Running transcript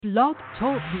Blog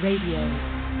Talk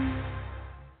Radio.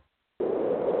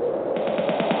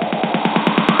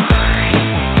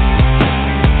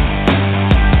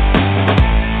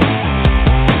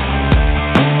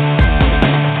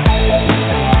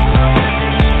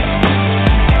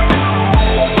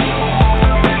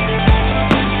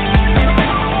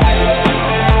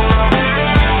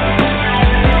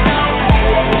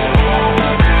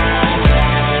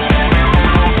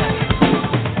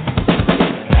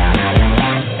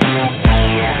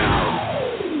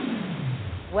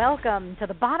 Welcome to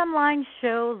the Bottom Line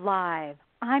Show Live.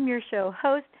 I'm your show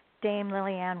host, Dame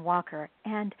Lillian Walker,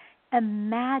 and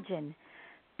imagine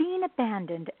being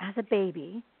abandoned as a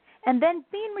baby and then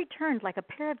being returned like a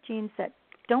pair of jeans that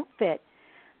don't fit,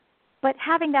 but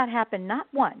having that happen not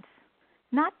once,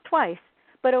 not twice,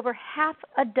 but over half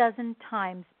a dozen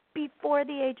times before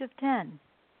the age of 10.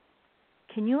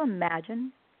 Can you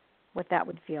imagine what that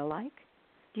would feel like?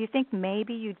 Do you think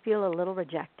maybe you'd feel a little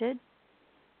rejected?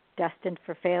 Destined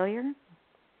for failure?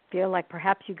 Feel like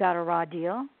perhaps you got a raw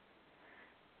deal?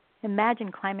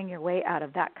 Imagine climbing your way out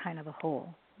of that kind of a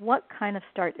hole. What kind of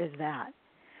start is that?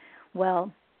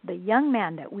 Well, the young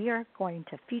man that we are going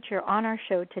to feature on our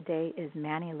show today is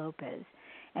Manny Lopez,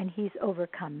 and he's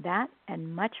overcome that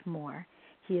and much more.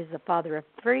 He is the father of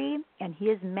 3, and he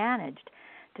has managed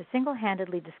to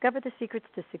single-handedly discover the secrets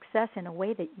to success in a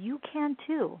way that you can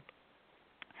too.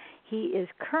 He is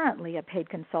currently a paid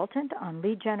consultant on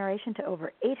lead generation to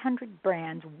over 800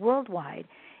 brands worldwide,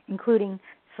 including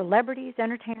celebrities,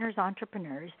 entertainers,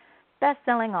 entrepreneurs,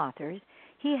 best-selling authors.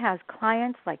 He has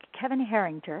clients like Kevin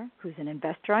Harrington, who's an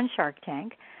investor on Shark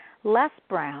Tank, Les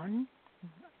Brown,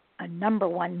 a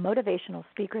 #1 motivational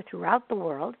speaker throughout the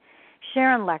world,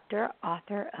 Sharon Lechter,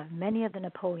 author of many of the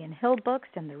Napoleon Hill books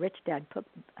and the Rich Dad,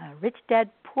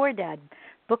 Poor Dad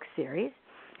book series,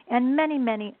 and many,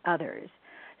 many others.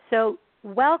 So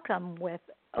welcome with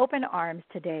open arms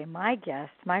today, my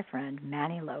guest, my friend,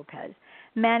 Manny Lopez.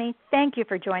 Manny, thank you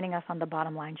for joining us on the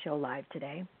Bottom Line Show Live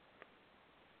today.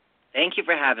 Thank you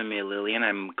for having me, Lillian.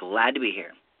 I'm glad to be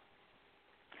here.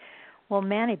 Well,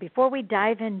 Manny, before we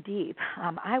dive in deep,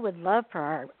 I would love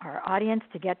for our audience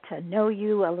to get to know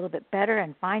you a little bit better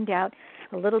and find out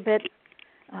a little bit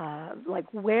like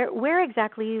where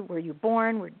exactly were you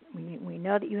born? We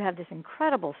know that you have this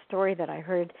incredible story that I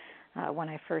heard when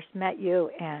I first met you,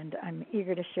 and I'm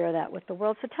eager to share that with the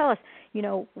world. So tell us,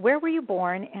 where were you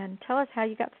born, and tell us how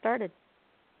you got started.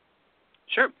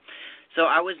 Sure. So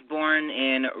I was born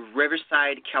in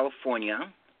Riverside,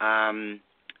 California.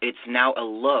 It's now a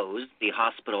Lowe's, the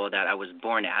hospital that I was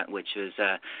born at, which is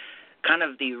kind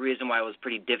of the reason why it was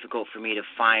pretty difficult for me to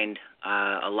find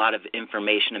a lot of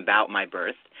information about my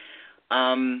birth.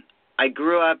 I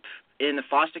grew up in the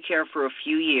foster care for a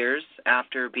few years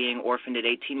after being orphaned at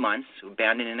 18 months,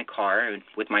 abandoned in a car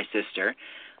with my sister.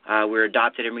 We were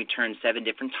adopted and returned 7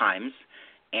 different times.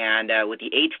 And with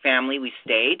the 8th family, we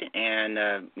stayed,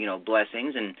 and,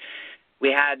 blessings. And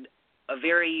we had a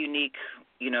very unique,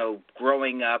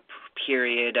 growing up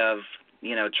period of,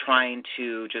 trying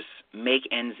to just make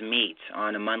ends meet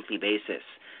on a monthly basis.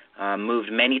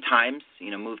 Moved many times,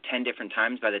 moved 10 different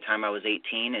times by the time I was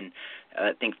 18, and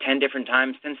I think 10 different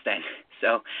times since then.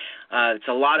 So it's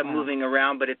a lot of moving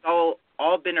around, but it's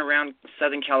all been around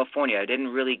Southern California. I didn't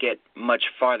really get much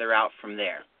farther out from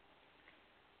there.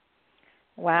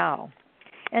 Wow.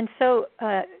 And so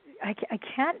I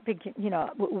can't begin,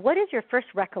 what is your first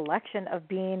recollection of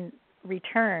being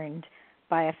returned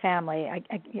by a family?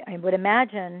 I would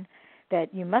imagine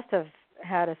that you must have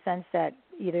had a sense that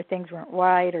either things weren't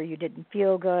right or you didn't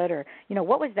feel good, or,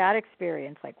 what was that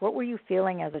experience like? What were you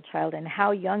feeling as a child, and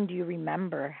how young do you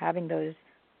remember having those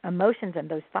emotions and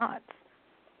those thoughts?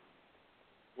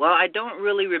 Well, I don't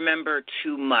really remember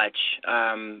too much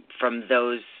from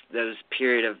that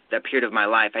period of my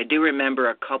life. I do remember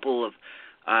a couple of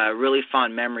really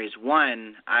fond memories.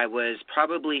 One, I was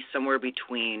probably somewhere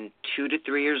between 2 to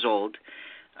 3 years old.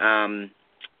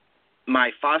 My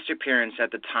foster parents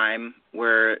at the time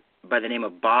were by the name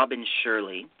of Bob and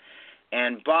Shirley,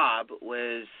 and Bob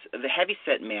was a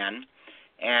heavy-set man,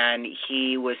 and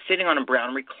he was sitting on a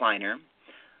brown recliner,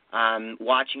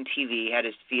 watching TV, had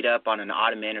his feet up on an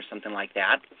ottoman or something like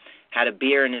that, had a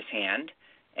beer in his hand,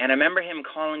 and I remember him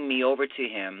calling me over to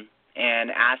him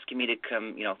and asking me to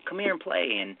come here and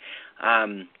play,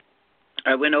 and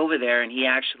I went over there, and he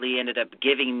actually ended up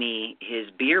giving me his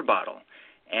beer bottle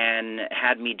and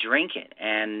had me drink it.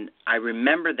 And I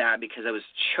remember that because I was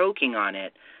choking on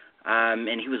it,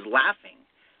 and he was laughing.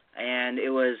 And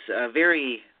it was a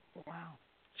very,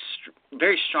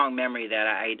 very strong memory that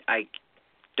I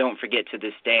don't forget to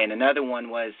this day. And another one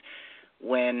was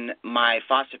when my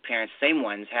foster parents, same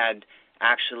ones, had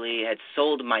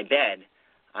sold my bed.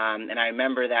 And I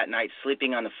remember that night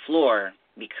sleeping on the floor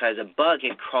because a bug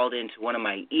had crawled into one of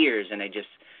my ears, and it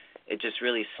just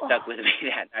really stuck with me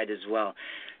that night as well.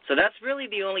 So that's really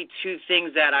the only two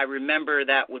things that I remember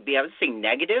that would be, I would say,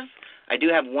 negative. I do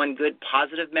have one good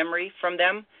positive memory from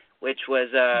them, which was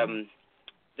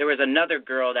there was another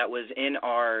girl that was in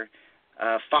our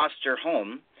foster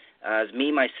home. It was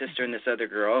me, my sister, and this other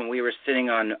girl, and we were sitting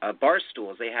on bar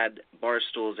stools. They had bar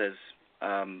stools as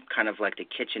kind of like the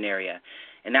kitchen area.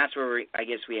 And that's where I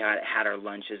guess we had our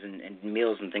lunches and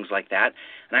meals and things like that.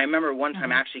 And I remember one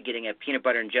time actually getting a peanut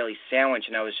butter and jelly sandwich,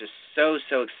 and I was just so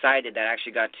excited that I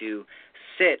actually got to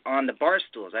sit on the bar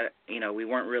stools. We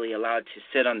weren't really allowed to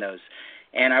sit on those.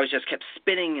 And I was just kept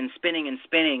spinning and spinning and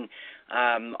spinning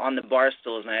on the bar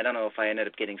stools, and I don't know if I ended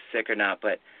up getting sick or not,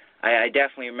 but I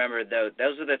definitely remember those.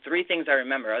 Those are the three things I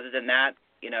remember. Other than that,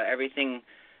 everything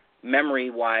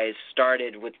memory-wise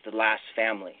started with the last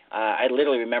family. I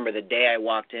literally remember the day I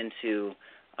walked into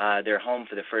their home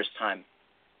for the first time.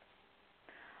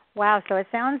 Wow, so it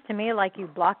sounds to me like you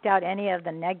blocked out a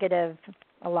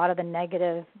lot of the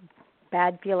negative,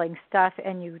 bad-feeling stuff,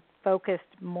 and you focused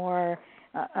more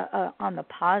on the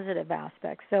positive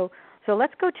aspects. So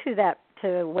let's go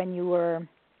to when you were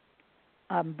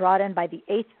brought in by the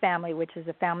eighth family, which is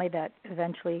a family that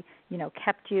eventually,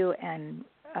 kept you and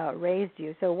raised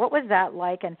you. So what was that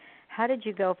like, and how did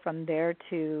you go from there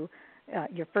to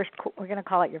your first, we're going to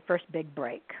call it your first big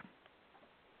break?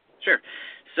 Sure.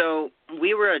 So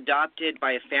we were adopted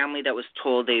by a family that was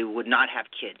told they would not have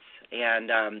kids. And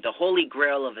the holy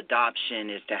grail of adoption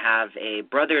is to have a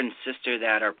brother and sister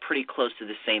that are pretty close to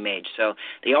the same age. So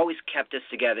they always kept us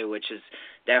together, which is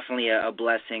definitely a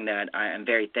blessing that I am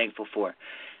very thankful for.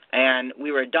 And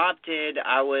we were adopted.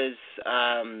 I was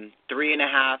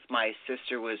 3.5. My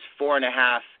sister was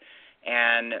 4.5.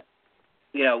 And,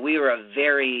 we were a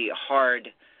very hard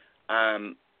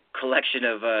collection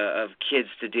of kids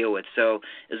to deal with. So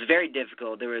it was very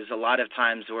difficult. There was a lot of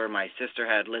times where my sister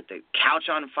had lit the couch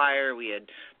on fire. We had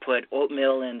put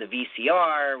oatmeal in the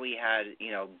VCR. We had,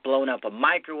 blown up a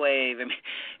microwave. I mean,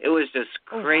 it was just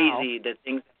crazy, the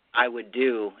things I would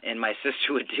do and my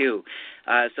sister would do.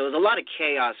 So it was a lot of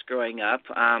chaos growing up.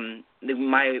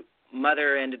 My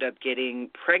mother ended up getting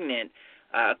pregnant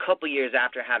a couple years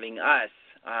after having us,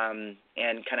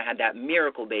 and kind of had that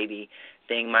miracle baby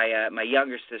thing, my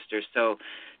younger sister. So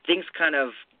things kind of,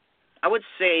 I would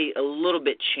say, a little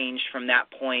bit changed from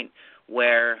that point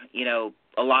where,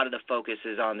 a lot of the focus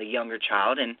is on the younger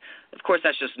child. And, of course,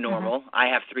 that's just normal. I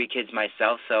have 3 kids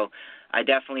myself, so I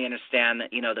definitely understand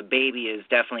that, the baby is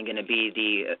definitely going to be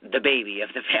the baby of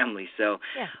the family. So,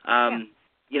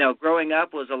 growing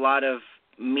up was a lot of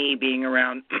me being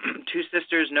around 2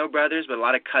 sisters, no brothers, but a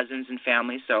lot of cousins and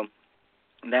family. So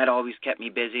that always kept me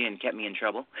busy and kept me in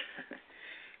trouble.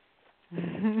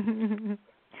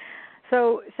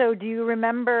 So do you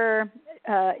remember,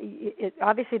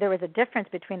 obviously there was a difference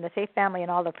between the Safe family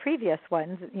and all the previous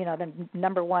ones. The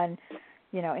number one,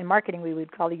 in marketing we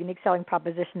would call the unique selling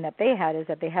proposition that they had is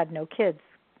that they had no kids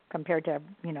compared to,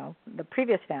 the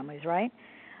previous families, right?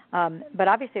 But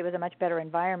obviously it was a much better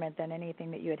environment than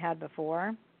anything that you had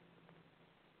before.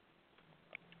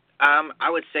 I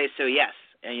would say so, yes.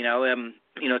 And,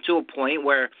 to a point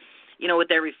where,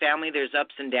 with every family there's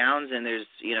ups and downs and there's,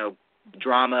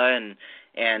 drama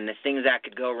and the things that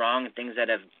could go wrong and things that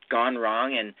have gone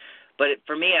wrong. But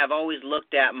for me, I've always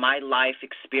looked at my life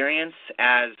experience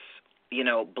as,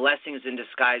 blessings in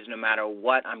disguise no matter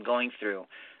what I'm going through.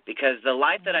 Because the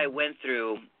life that I went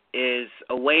through is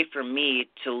a way for me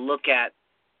to look at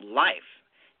life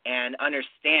and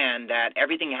understand that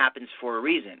everything happens for a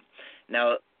reason.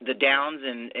 Now, the downs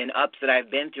and ups that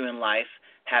I've been through in life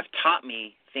have taught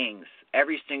me things,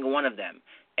 every single one of them.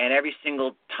 And every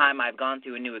single time I've gone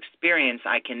through a new experience,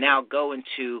 I can now go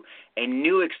into a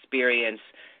new experience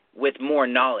with more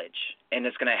knowledge, and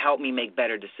it's going to help me make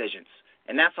better decisions.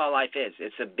 And that's all life is.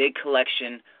 It's a big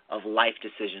collection of life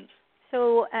decisions.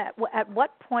 So at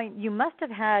what point, you must have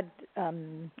had,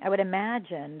 I would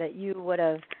imagine that you would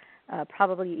have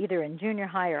probably either in junior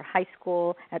high or high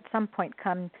school at some point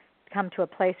come to a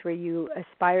place where you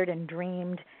aspired and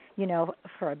dreamed,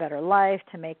 for a better life,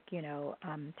 to make,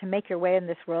 to make your way in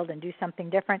this world and do something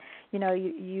different.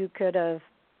 You could have,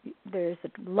 there's a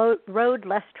road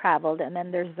less traveled, and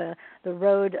then there's the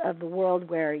road of the world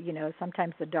where,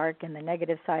 sometimes the dark and the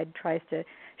negative side tries to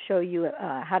show you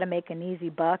how to make an easy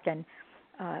buck, and,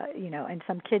 and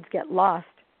some kids get lost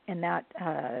in that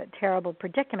terrible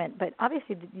predicament. But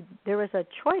obviously there was a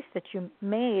choice that you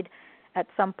made at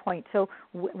some point. So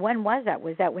when was that?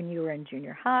 Was that when you were in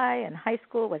junior high and high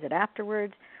school? Was it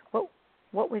afterwards?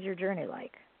 What was your journey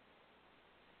like?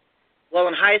 Well,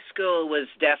 in high school, it was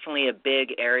definitely a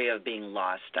big area of being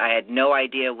lost. I had no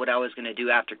idea what I was going to do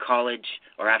after college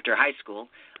or after high school.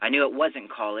 I knew it wasn't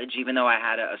college, even though I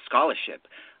had a scholarship.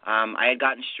 I had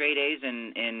gotten straight A's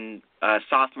in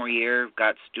sophomore year,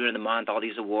 got Student of the Month, all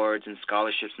these awards and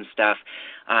scholarships and stuff.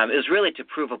 It was really to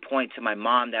prove a point to my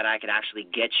mom that I could actually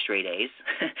get straight A's.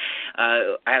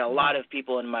 I had a lot of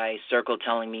people in my circle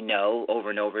telling me no over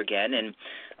and over again, and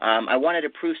I wanted to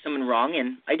prove someone wrong,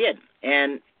 and I did.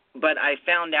 But I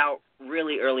found out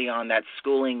really early on that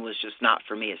schooling was just not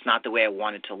for me. It's not the way I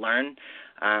wanted to learn.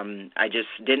 I just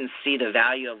didn't see the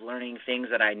value of learning things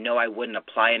that I know I wouldn't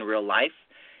apply in real life.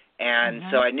 And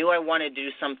so I knew I wanted to do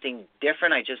something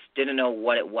different. I just didn't know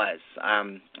what it was.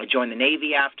 I joined the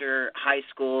Navy after high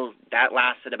school. That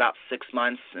lasted about 6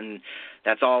 months, and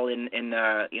that's all in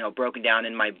broken down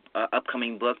in my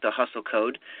upcoming book, The Hustle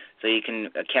Code. So you can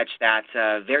catch that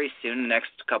very soon, in the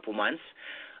next couple months,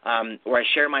 where I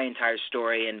share my entire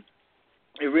story, and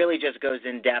it really just goes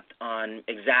in depth on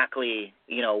exactly,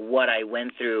 what I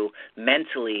went through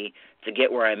mentally to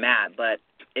get where I'm at. But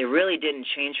it really didn't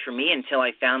change for me until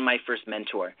I found my first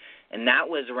mentor, and that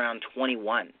was around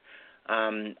 21.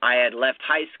 I had left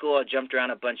high school, I jumped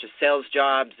around a bunch of sales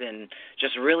jobs, and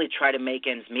just really tried to make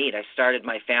ends meet. I started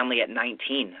my family at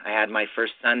 19. I had my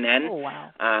first son then. Oh,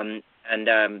 wow.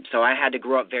 So I had to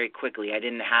grow up very quickly. I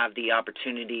didn't have the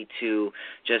opportunity to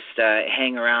just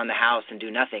hang around the house and do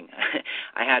nothing.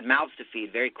 I had mouths to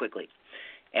feed very quickly.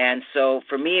 And so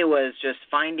for me, it was just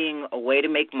finding a way to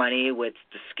make money with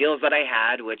the skills that I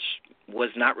had, which was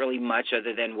not really much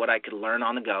other than what I could learn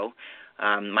on the go.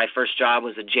 My first job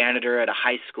was a janitor at a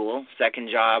high school. Second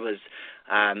job was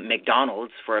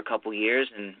McDonald's for a couple years,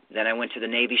 and then I went to the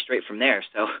Navy straight from there.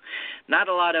 So not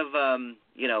a lot of,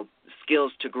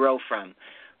 skills to grow from.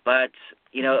 But,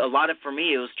 a lot of, for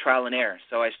me, it was trial and error.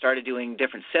 So I started doing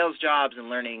different sales jobs and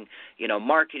learning,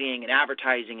 marketing and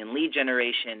advertising and lead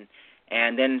generation,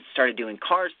 and then started doing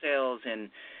car sales, and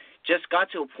just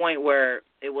got to a point where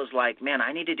it was like, man,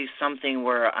 I need to do something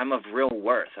where I'm of real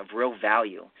worth, of real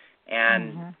value.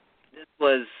 And this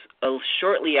was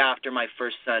shortly after my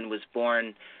first son was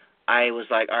born. I was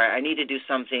like, all right, I need to do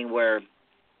something where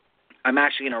I'm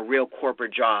actually in a real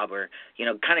corporate job, or,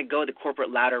 kind of go the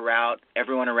corporate ladder route.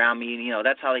 Everyone around me,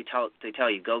 that's how they tell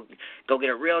you, go get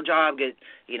a real job, get,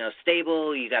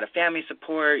 stable, you got a family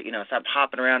support, stop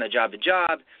hopping around a job to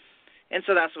job. And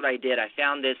so that's what I did. I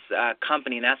found this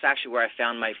company, and that's actually where I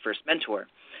found my first mentor.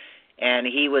 And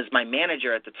he was my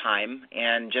manager at the time,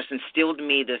 and just instilled in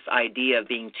me this idea of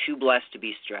being too blessed to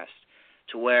be stressed,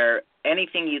 to where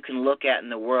anything you can look at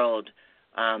in the world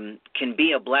can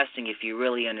be a blessing if you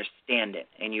really understand it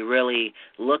and you really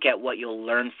look at what you'll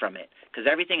learn from it. Because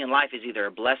everything in life is either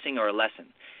a blessing or a lesson.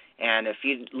 And if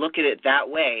you look at it that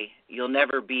way, you'll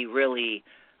never be really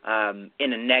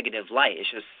in a negative light.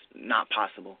 It's just not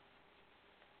possible.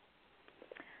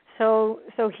 So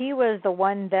he was the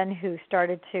one then who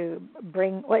started to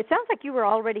bring, well, it sounds like you were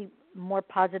already more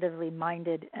positively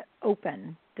minded,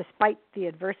 open, despite the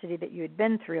adversity that you had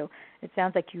been through. It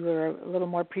sounds like you were a little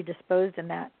more predisposed in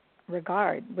that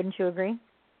regard. Wouldn't you agree?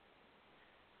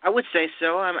 I would say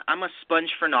so. I'm a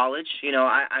sponge for knowledge.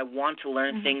 I want to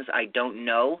learn things I don't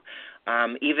know.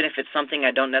 Even if it's something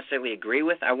I don't necessarily agree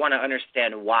with, I want to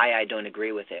understand why I don't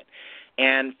agree with it.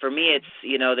 And for me, it's,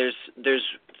 there's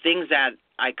things that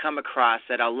I come across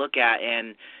that I'll look at,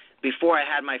 and before I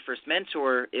had my first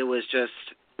mentor, it was just,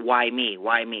 why me?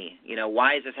 Why me?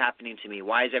 Why is this happening to me?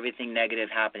 Why is everything negative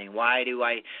happening? Why do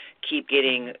I keep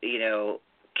getting,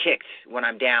 kicked when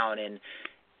I'm down? And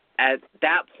at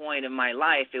that point in my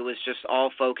life, it was just all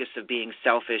focus of being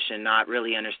selfish and not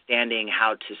really understanding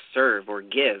how to serve or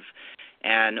give.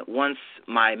 And once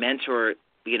my mentor,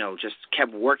 just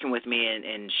kept working with me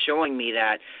and showing me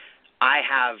that I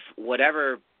have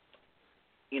whatever,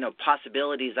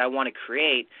 possibilities I want to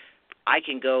create, I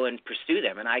can go and pursue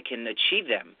them and I can achieve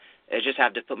them. I just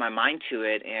have to put my mind to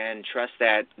it and trust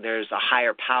that there's a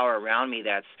higher power around me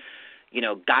that's,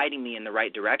 guiding me in the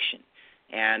right direction.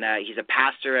 And he's a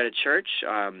pastor at a church,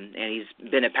 and he's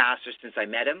been a pastor since I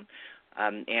met him.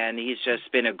 And he's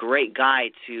just been a great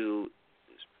guy to,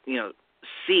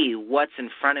 see what's in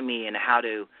front of me and how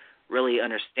to really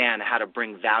understand how to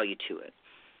bring value to it.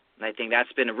 And I think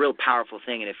that's been a real powerful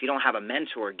thing. And if you don't have a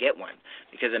mentor, get one,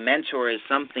 because a mentor is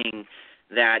something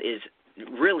that is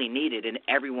really needed in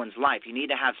everyone's life. You need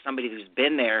to have somebody who's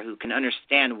been there, who can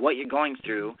understand what you're going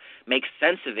through, make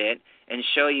sense of it, and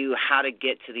show you how to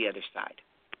get to the other side.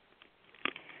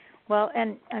 Well,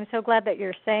 and I'm so glad that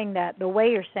you're saying that, the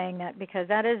way you're saying that, because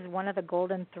that is one of the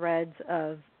golden threads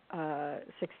of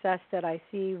success that I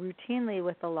see routinely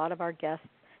with a lot of our guests,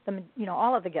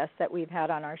 all of the guests that we've had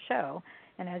on our show.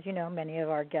 And as you know, many of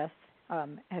our guests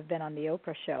have been on the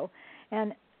Oprah show.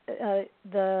 And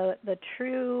the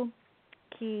true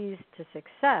keys to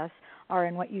success are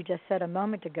in what you just said a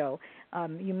moment ago.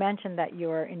 You mentioned that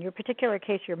in your particular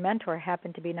case, your mentor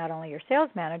happened to be not only your sales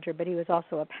manager, but he was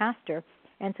also a pastor.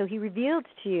 And so he revealed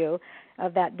to you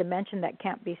of that dimension that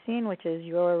can't be seen, which is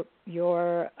your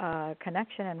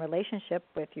connection and relationship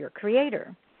with your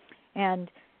Creator. And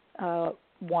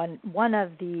one of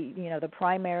the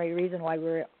primary reason why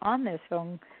we're on this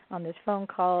phone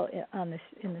call in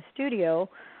the studio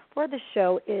for the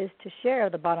show is to share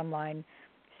the bottom line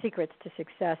secrets to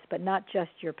success, but not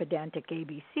just your pedantic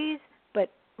ABCs,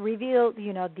 but reveal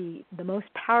the most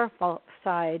powerful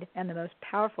side and the most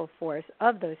powerful force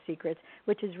of those secrets,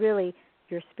 which is really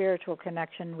your spiritual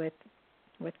connection with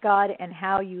God, and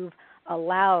how you've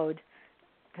allowed,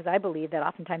 because I believe that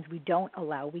oftentimes we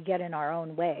get in our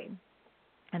own way.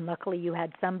 And luckily you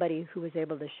had somebody who was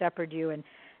able to shepherd you and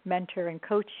mentor and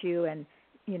coach you and,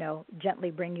 gently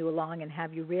bring you along and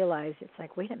have you realize it's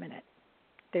like, wait a minute,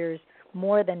 there's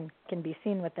more than can be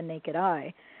seen with the naked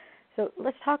eye. So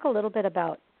let's talk a little bit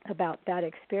about that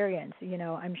experience.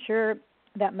 I'm sure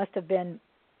that must have been,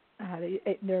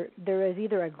 there is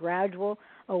either a gradual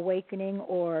awakening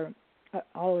or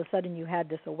all of a sudden you had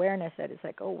this awareness that it's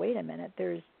like, oh, wait a minute,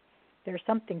 there's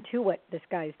something to what this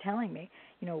guy is telling me.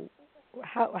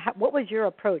 What was your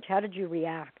approach? How did you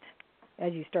react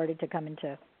as you started to come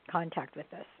into contact with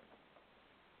this?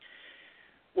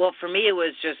 Well, for me, it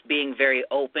was just being very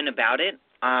open about it.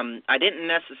 I didn't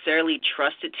necessarily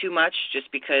trust it too much just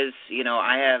because,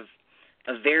 I have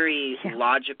a very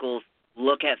logical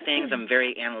look at things. I'm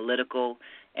very analytical.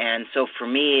 And so for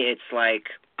me, it's like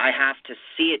I have to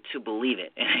see it to believe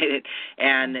it.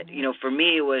 And, for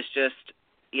me, it was just,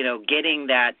 getting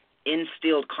that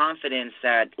instilled confidence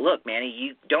that, look, Manny,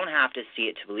 you don't have to see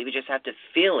it to believe it. You just have to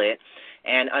feel it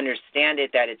and understand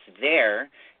it, that it's there,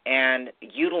 and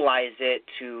utilize it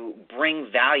to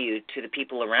bring value to the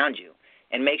people around you,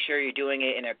 and make sure you're doing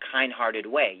it in a kind-hearted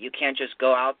way. You can't just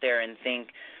go out there and think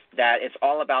that it's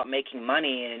all about making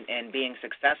money and being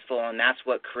successful, and that's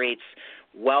what creates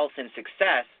wealth and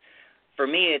success. For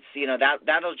me, it's,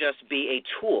 that'll just be a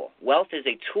tool. Wealth is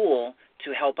a tool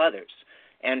to help others.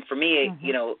 And for me,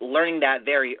 learning that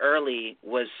very early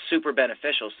was super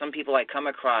beneficial. Some people I come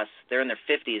across, they're in their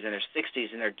 50s and their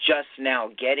 60s, and they're just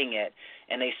now getting it,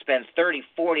 and they spend 30,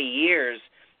 40 years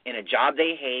in a job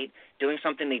they hate, doing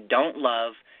something they don't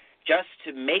love, just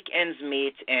to make ends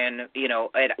meet and,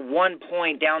 at one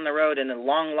point down the road in the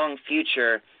long, long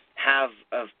future have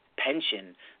a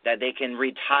pension that they can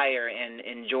retire and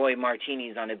enjoy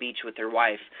martinis on a beach with their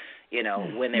wife,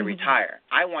 when they retire.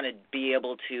 I want to be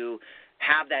able to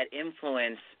have that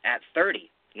influence at 30.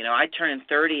 I turn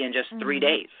 30 in just 3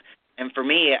 days. And for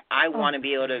me, I want to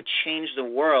be able to change the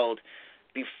world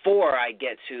before I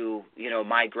get to,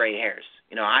 my gray hairs.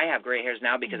 I have gray hairs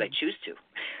now because I choose to,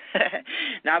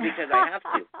 not because I have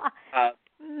to.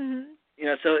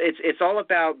 So it's all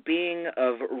about being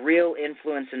of real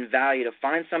influence and value, to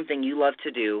find something you love to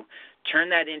do, turn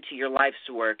that into your life's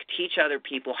work, teach other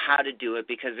people how to do it,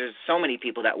 because there's so many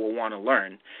people that will want to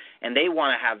learn, and they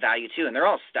want to have value too, and they're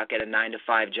all stuck at a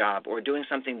 9-to-5 job or doing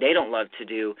something they don't love to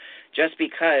do just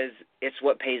because it's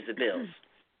what pays the bills.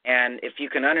 And if you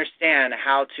can understand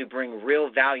how to bring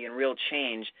real value and real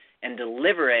change and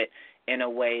deliver it in a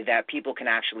way that people can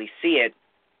actually see it,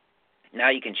 now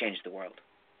you can change the world.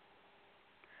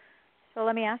 So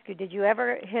let me ask you, did you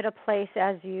ever hit a place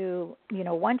as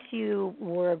once you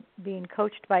were being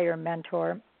coached by your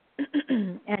mentor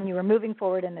and you were moving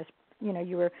forward in this,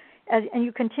 and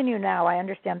you continue now, I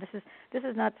understand this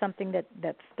is not something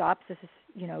that stops. This is,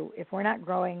 if we're not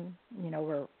growing,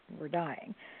 we're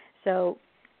dying. So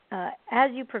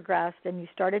as you progressed and you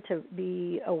started to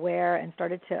be aware and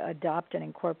started to adopt and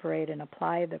incorporate and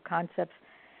apply the concepts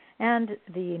and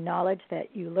the knowledge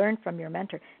that you learned from your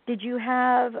mentor, did you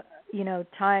have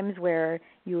times where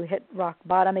you hit rock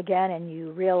bottom again and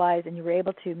you realized and you were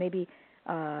able to maybe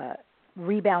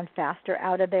rebound faster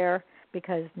out of there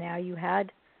because now you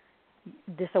had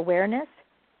this awareness?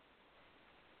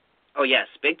 Oh, yes,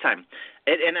 big time.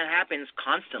 And it happens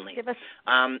constantly. Give us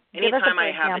anytime a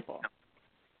I have example.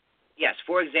 Yes,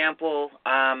 for example,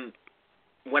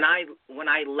 when I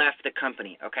left the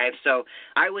company, okay, so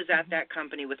I was at that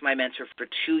company with my mentor for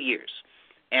 2 years.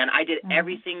 And I did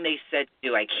everything they said to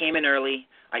do. I came in early.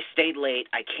 I stayed late.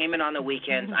 I came in on the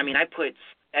weekends. I mean, I put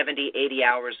 70, 80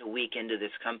 hours a week into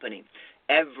this company.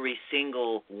 every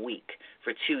single week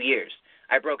for 2 years.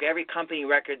 I broke every company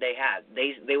record they had.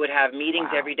 They would have meetings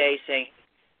every day saying,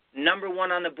 number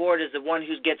one on the board is the one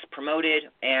who gets promoted,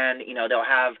 and, you know, they'll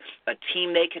have a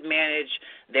team they could manage.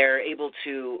 They're able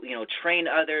to, you know, train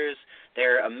others.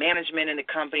 They're a management in the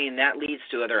company, and that leads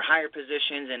to other higher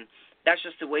positions. And that's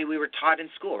just the way we were taught in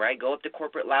school, right? Go up the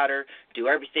corporate ladder, do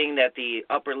everything that the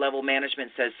upper-level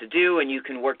management says to do, and you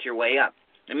can work your way up.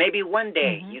 And maybe one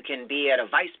day you can be at a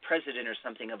vice president or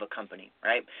something of a company,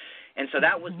 right? And so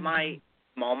that was my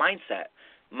small mindset.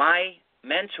 My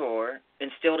mentor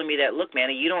instilled in me that, look,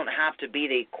 Manny, you don't have to be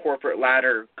the corporate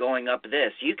ladder going up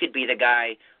this. You could be the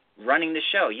guy running the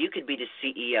show. You could be the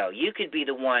CEO. You could be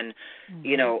the one,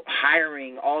 you know,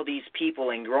 hiring all these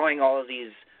people and growing all of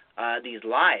these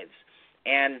lives.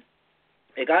 And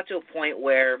it got to a point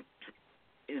where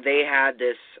they had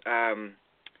this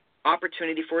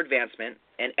opportunity for advancement,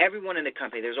 and everyone in the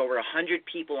company, there's over 100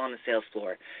 people on the sales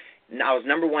floor. And I was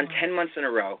number one 10 months in a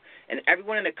row, and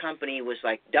everyone in the company was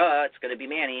like, duh, it's going to be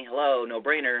Manny. Hello,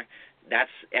 no-brainer.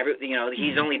 That's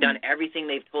he's only done everything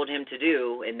they've told him to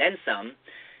do and then some.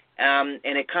 And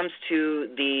it comes to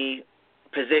the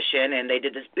position, and they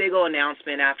did this big old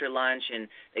announcement after lunch, and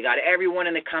they got everyone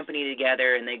in the company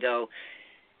together, and they go,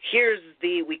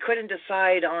 we couldn't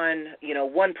decide on, you know,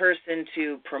 one person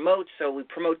to promote, so we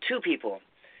promote two people.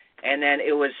 And then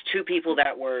it was two people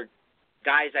that were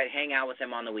guys I'd hang out with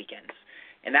them on the weekends.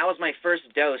 And that was my first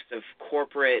dose of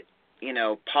corporate, you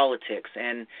know, politics.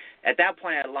 And at that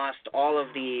point, I lost all of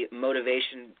the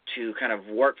motivation to kind of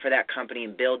work for that company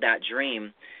and build that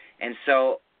dream. And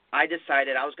so I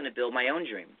decided I was going to build my own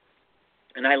dream.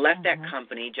 And I left that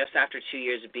company just after 2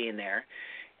 years of being there.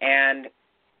 And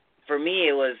for me,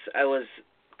 it was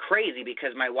crazy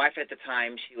because my wife at the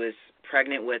time, she was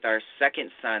pregnant with our second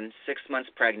son, 6 months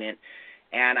pregnant.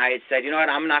 And I had said, you know what,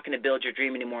 I'm not going to build your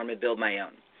dream anymore. I'm going to build my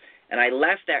own. And I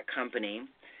left that company,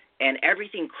 and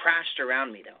everything crashed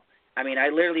around me, though. I mean, I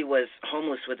literally was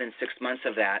homeless within 6 months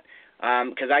of that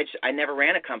because I never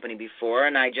ran a company before,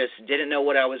 and I just didn't know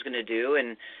what I was going to do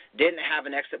and didn't have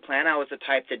an exit plan. I was the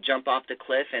type to jump off the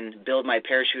cliff and build my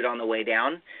parachute on the way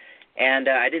down, and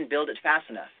I didn't build it fast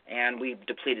enough. And we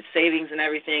depleted savings and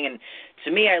everything. And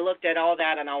to me, I looked at all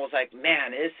that, and I was like,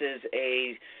 man, this is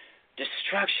a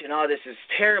destruction. Oh, this is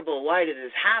terrible. Why did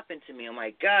this happen to me? Oh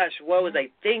my gosh, what was I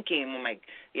thinking? Oh my,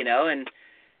 you know, and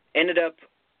ended up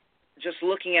just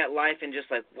looking at life and just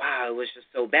like, wow, it was just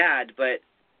so bad. But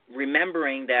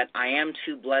remembering that I am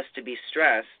too blessed to be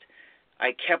stressed,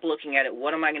 I kept looking at it.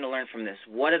 What am I going to learn from this?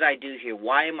 What did I do here?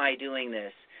 Why am I doing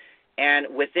this? And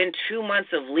within 2 months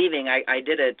of leaving, I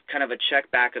did a kind of a check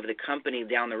back of the company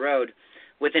down the road.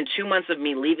 Within 2 months of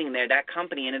me leaving there, that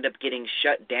company ended up getting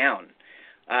shut down.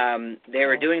 They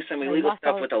were doing some illegal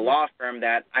stuff with a law firm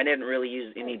that I didn't really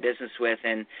use any business with,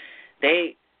 and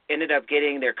they ended up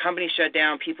getting their company shut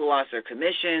down. People lost their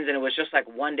commissions, and it was just like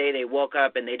one day they woke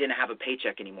up and they didn't have a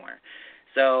paycheck anymore.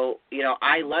 So, you know,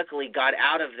 I luckily got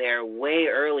out of there way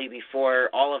early before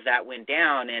all of that went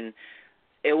down, and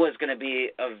it was going to be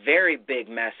a very big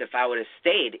mess if I would have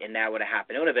stayed and that would have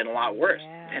happened. It would have been a lot worse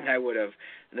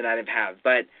than I'd have had.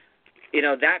 But you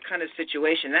know, that kind of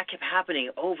situation, that kept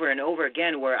happening over and over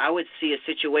again where I would see a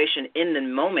situation in the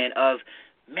moment of,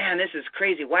 man, this is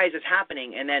crazy. Why is this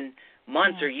happening? And then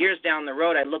months or years down the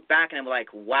road, I'd look back and I'm like,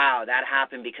 wow, that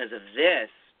happened because of this.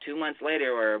 2 months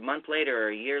later or a month later or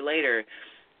a year later,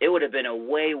 it would have been a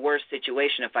way worse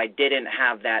situation if I didn't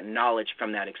have that knowledge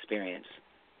from that experience.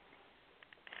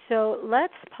 So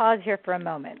let's pause here for a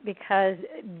moment because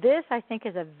this, I think,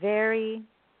 is a very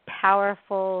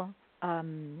powerful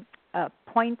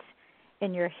point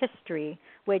in your history,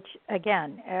 which,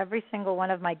 again, every single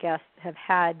one of my guests have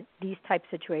had these type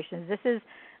situations. This is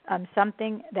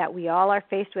something that we all are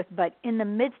faced with, but in the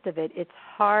midst of it, it's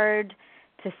hard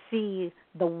to see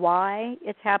the why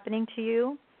it's happening to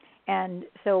you. And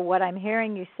so what I'm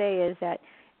hearing you say is that,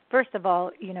 first of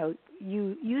all, you know,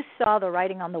 you saw the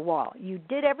writing on the wall. You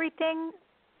did everything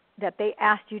that they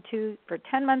asked you to for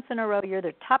 10 months in a row. You're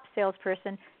their top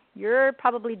salesperson. You're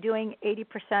probably doing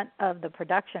 80% of the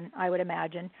production, I would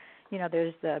imagine. You know,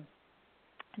 there's the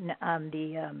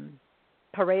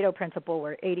Pareto principle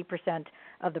where 80%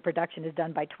 of the production is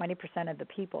done by 20% of the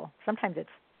people. Sometimes it's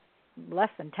less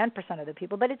than 10% of the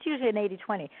people, but it's usually an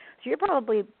 80-20. So you're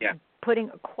probably putting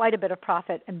quite a bit of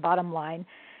profit and bottom line,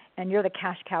 and you're the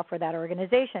cash cow for that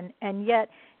organization. And yet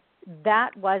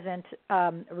that wasn't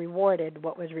rewarded.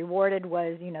 What was rewarded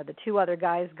was, you know, the two other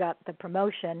guys got the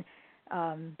promotion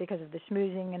because of the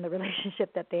schmoozing and the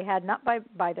relationship that they had, not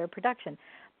by their production.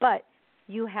 But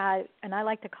you had, and I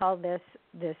like to call this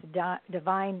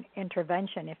divine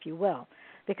intervention, if you will,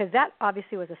 because that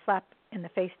obviously was a slap in the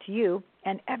face to you,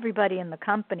 and everybody in the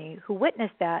company who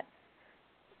witnessed that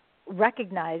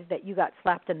recognized that you got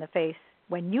slapped in the face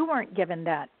when you weren't given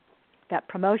that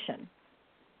promotion.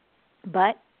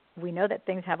 But we know that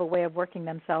things have a way of working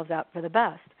themselves out for the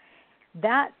best.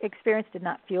 That experience did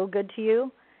not feel good to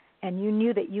you, and you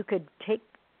knew that you could take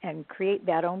and create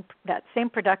that same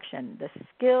production, the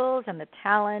skills and the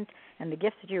talent and the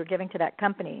gifts that you were giving to that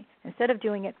company. Instead of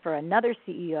doing it for another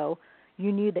CEO,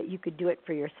 you knew that you could do it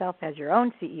for yourself as your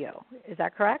own CEO. Is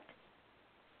that correct?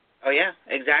 Oh, yeah,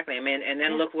 exactly. I mean, and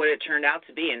then look what it turned out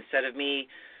to be. Instead of me,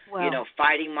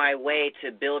 fighting my way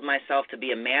to build myself to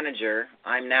be a manager,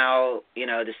 I'm now,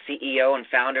 the CEO and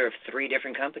founder of 3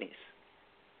 different companies.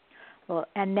 Well,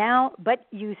 and now, but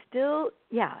you still,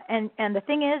 and the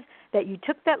thing is that you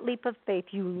took that leap of faith.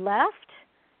 You left,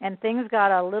 and things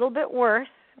got a little bit worse,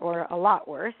 or a lot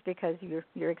worse, because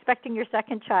you're expecting your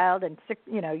second child, and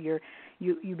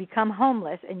you become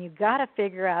homeless, and you got to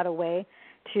figure out a way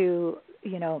to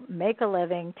make a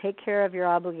living, take care of your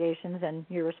obligations and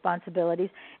your responsibilities,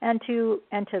 and to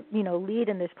lead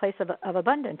in this place of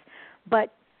abundance.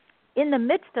 But in the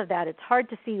midst of that, it's hard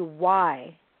to see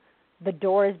why the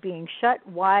door is being shut,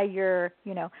 why you're,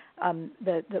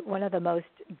 the one of the most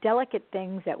delicate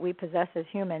things that we possess as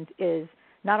humans is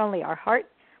not only our heart,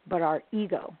 but our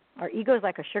ego. Our ego is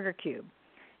like a sugar cube.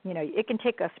 It can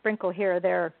take a sprinkle here or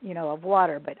there, of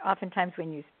water, but oftentimes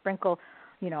when you sprinkle,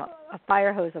 a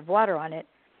fire hose of water on it,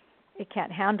 it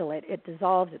can't handle it. It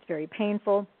dissolves. It's very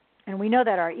painful. And we know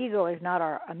that our ego is not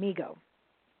our amigo.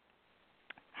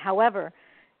 However,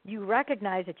 you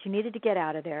recognize that you needed to get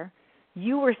out of there.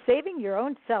 You were saving your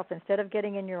own self instead of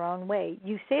getting in your own way.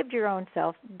 You saved your own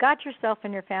self, got yourself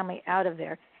and your family out of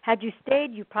there. Had you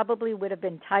stayed, you probably would have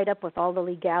been tied up with all the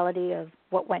legality of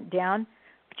what went down,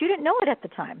 but you didn't know it at the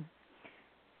time.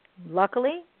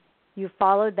 Luckily, you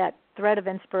followed that thread of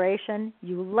inspiration.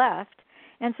 You left.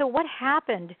 And so what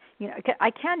happened, I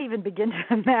can't even begin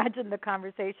to imagine the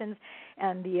conversations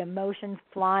and the emotions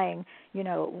flying.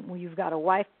 You've got a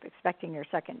wife expecting your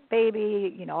second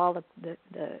baby, all the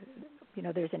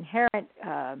there's inherent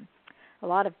a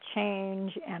lot of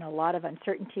change and a lot of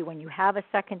uncertainty when you have a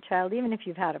second child, even if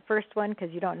you've had a first one,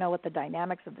 because you don't know what the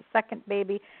dynamics of the second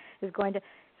baby is going to.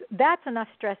 That's enough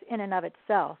stress in and of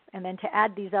itself. And then to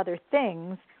add these other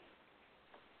things,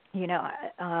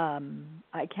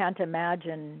 I can't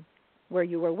imagine where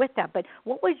you were with that. But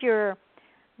what was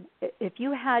if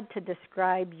you had to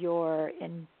describe your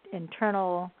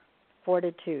internal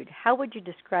fortitude, how would you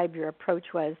describe your approach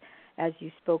was as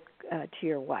you spoke to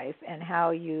your wife, and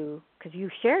how because you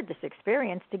shared this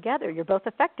experience together, you're both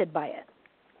affected by it?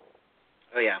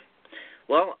 Oh, yeah.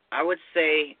 Well, I would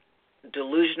say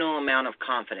delusional amount of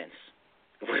confidence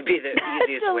would be the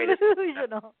easiest way to say it.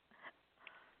 Delusional.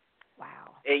 Wow.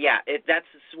 Yeah, that's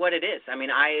what it is. I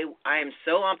mean, I am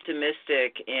so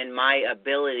optimistic in my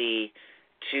ability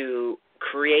to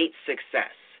create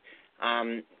success.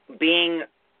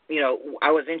 I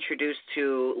was introduced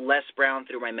to Les Brown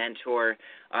through my mentor,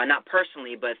 not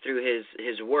personally, but through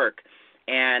his work.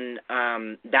 And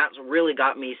that's really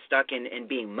got me stuck in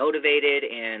being motivated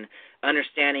and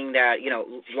understanding that,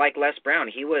 like Les Brown,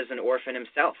 he was an orphan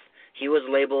himself. He was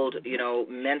labeled,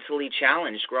 mentally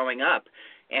challenged growing up.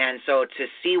 And so to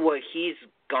see what he's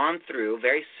gone through,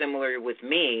 very similar with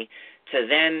me, to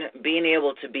then being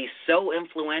able to be so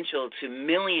influential to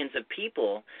millions of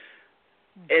people,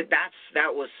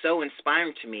 that was so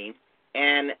inspiring to me.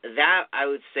 And that, I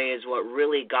would say, is what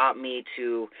really got me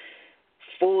to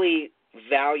fully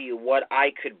value what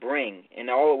I could bring. And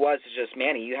all it was is just,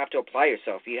 Manny, you have to apply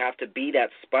yourself. You have to be that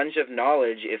sponge of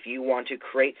knowledge if you want to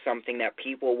create something that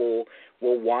people will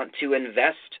want to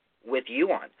invest with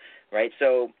you on. Right,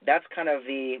 so that's kind of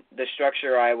the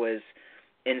structure I was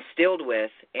instilled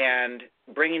with, and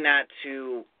bringing that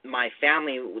to my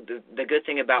family. The good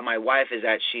thing about my wife is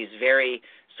that she's very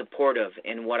supportive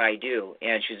in what I do,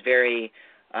 and she's very,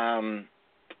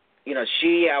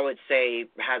 she, I would say,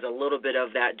 has a little bit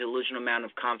of that delusional amount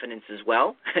of confidence as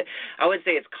well. I would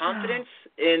say it's confidence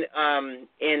in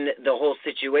the whole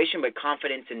situation, but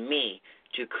confidence in me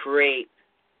to create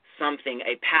something,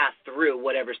 a path through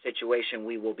whatever situation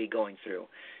we will be going through.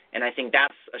 And I think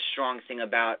that's a strong thing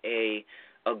about a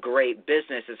great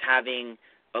business, is having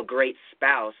a great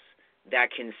spouse that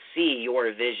can see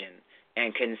your vision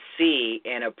and can see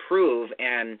and approve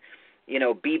and,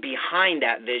 be behind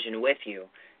that vision with you.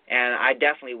 And I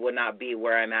definitely would not be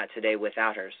where I'm at today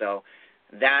without her. So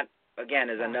that, again,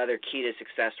 is another key to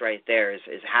success right there, is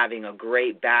having a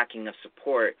great backing of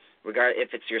support, if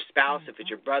it's your spouse, if it's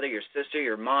your brother, your sister,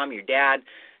 your mom, your dad,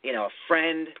 a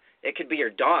friend, It could be your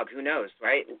dog. Who knows,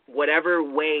 right? Whatever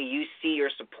way you see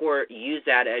your support, use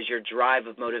that as your drive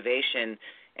of motivation,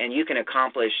 and you can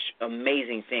accomplish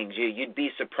amazing things. You'd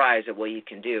be surprised at what you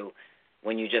can do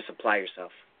when you just apply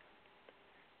yourself.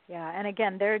 Yeah, and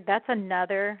again, that's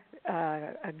another,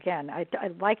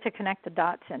 I'd like to connect the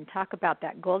dots and talk about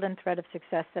that golden thread of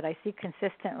success that I see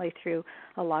consistently through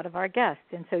a lot of our guests.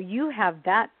 And so you have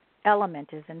that element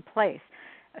is in place.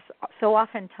 So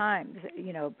oftentimes,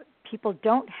 people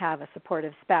don't have a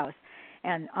supportive spouse,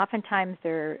 and oftentimes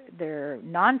their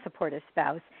non-supportive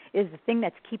spouse is the thing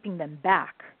that's keeping them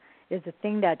back, is the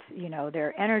thing that's,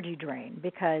 their energy drain,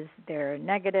 because they're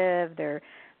negative, they're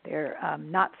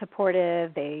not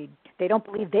supportive. They don't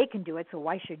believe they can do it, so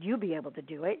why should you be able to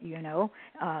do it?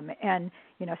 And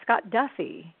Scott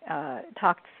Duffy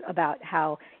talks about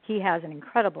how he has an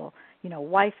incredible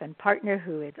wife and partner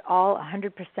who is all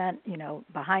 100%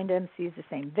 behind him, sees the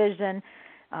same vision.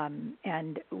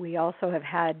 And we also have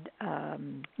had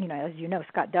as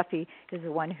Scott Duffy is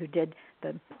the one who did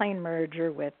the plane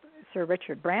merger with Sir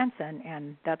Richard Branson,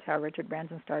 and that's how Richard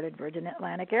Branson started Virgin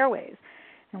Atlantic Airways.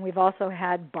 And we've also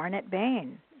had Barnett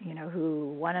Bain,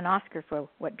 who won an Oscar for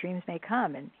What Dreams May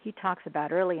Come. And he talks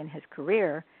about early in his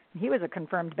career, he was a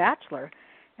confirmed bachelor.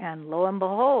 And lo and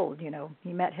behold,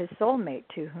 he met his soulmate,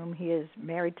 to whom he is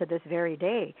married to this very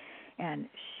day. And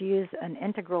she is an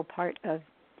integral part of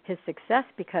his success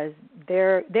because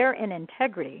they're in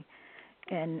integrity.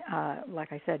 And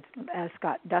like I said, as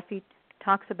Scott Duffy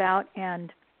talks about,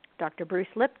 and Dr. Bruce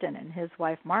Lipton and his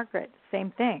wife Margaret,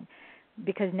 same thing.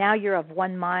 Because now you're of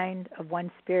one mind, of one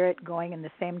spirit, going in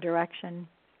the same direction.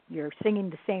 You're singing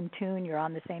the same tune. You're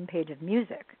on the same page of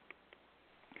music.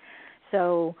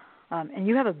 So, and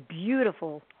you have a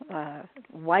beautiful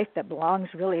wife that belongs,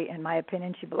 really, in my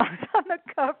opinion, she belongs on the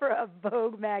cover of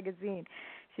Vogue magazine.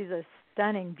 She's a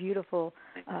stunning, beautiful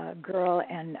girl,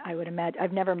 and I would imagine,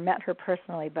 I've never met her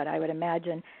personally, but I would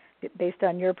imagine, based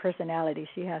on your personality,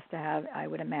 she has to have, I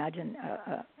would imagine,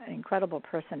 an incredible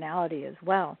personality as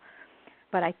well.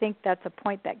 But I think that's a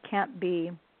point that can't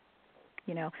be,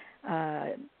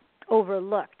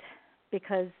 overlooked,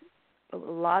 because a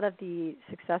lot of the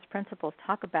success principles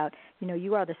talk about,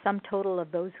 you are the sum total of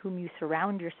those whom you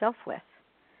surround yourself with.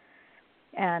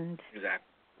 And exactly.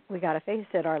 We got to face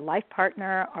it, our life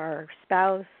partner, our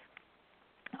spouse,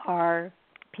 are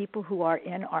people who are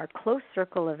in our close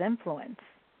circle of influence.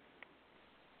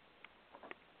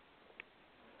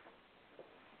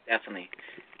 Definitely.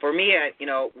 For me,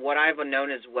 what I've known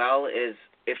as well is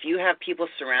if you have people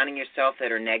surrounding yourself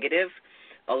that are negative,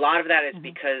 a lot of that is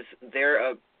because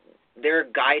their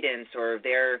guidance or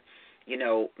their,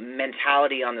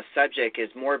 mentality on the subject is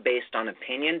more based on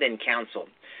opinion than counsel.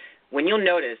 When you'll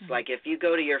notice, like if you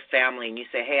go to your family and you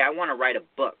say, hey, I want to write a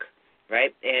book,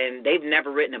 right, and they've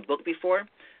never written a book before,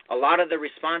 a lot of the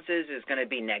responses is going to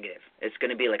be negative. It's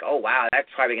going to be like, oh, wow, that's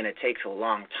probably going to take a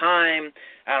long time.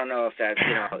 I don't know if that's,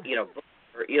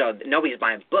 nobody's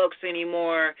buying books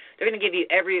anymore. They're going to give you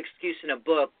every excuse in the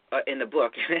book,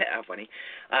 how funny,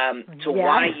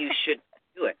 why you should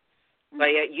do it. But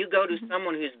yet you go to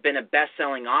someone who's been a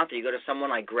best-selling author, you go to someone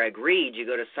like Greg Reed, you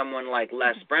go to someone like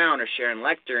Les Brown or Sharon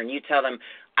Lecter, and you tell them,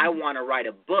 I want to write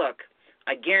a book,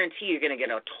 I guarantee you're going to get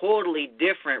a totally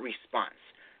different response.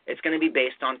 It's going to be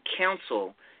based on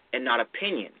counsel and not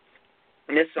opinion.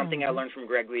 And this is something I learned from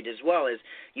Greg Reed as well, is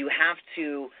you have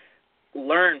to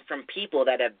learn from people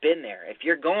that have been there. If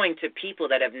you're going to people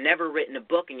that have never written a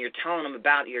book and you're telling them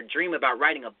about your dream about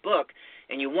writing a book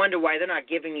and you wonder why they're not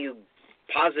giving you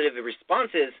positive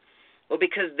responses, well,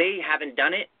 because they haven't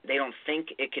done it. They don't think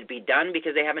it could be done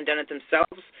because they haven't done it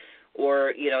themselves,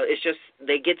 or, it's just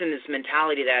they get in this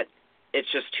mentality that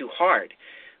it's just too hard.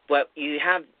 But you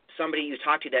have somebody you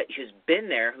talk to who's been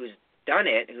there, who's done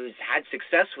it, who's had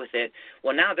success with it.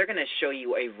 Well, now they're going to show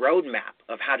you a roadmap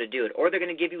of how to do it, or they're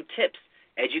going to give you tips,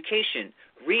 education,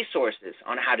 resources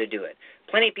on how to do it.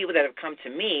 Plenty of people that have come to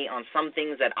me on some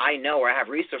things that I know or I have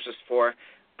resources for,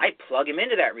 I plug them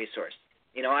into that resource.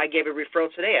 I gave a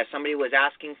referral today as somebody was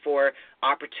asking for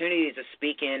opportunities to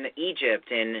speak in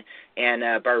Egypt and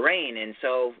Bahrain, and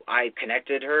so I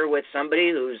connected her with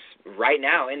somebody who's right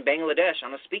now in Bangladesh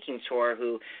on a speaking tour,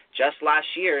 who just last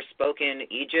year spoke in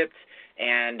Egypt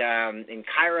and in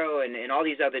Cairo and all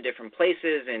these other different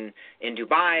places, and in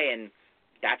Dubai, and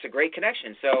that's a great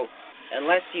connection. So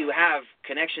unless you have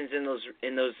connections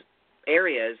in those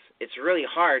areas, it's really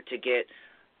hard to get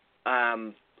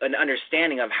an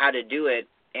understanding of how to do it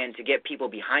and to get people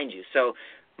behind you. So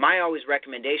my always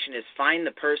recommendation is find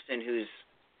the person who's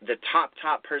the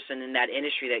top person in that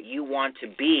industry that you want to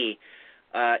be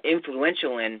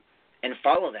influential in, and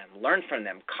follow them, learn from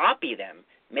them, copy them,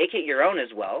 make it your own as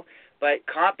well, but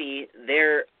copy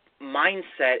their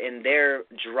mindset and their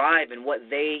drive and what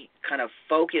they kind of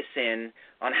focus in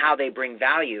on how they bring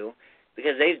value,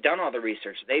 because they've done all the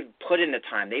research. They've put in the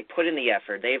time. They put in the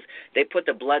effort. They put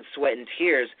the blood, sweat, and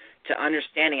tears to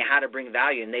understanding how to bring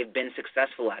value, and they've been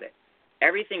successful at it.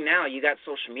 Everything now, you got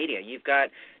social media. You've got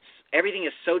everything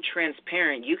is so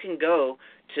transparent. You can go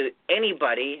to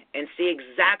anybody and see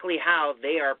exactly how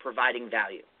they are providing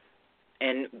value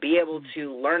and be able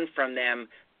to learn from them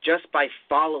just by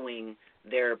following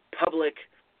their public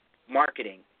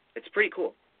marketing. It's pretty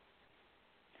cool.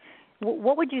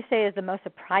 What would you say is the most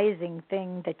surprising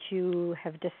thing that you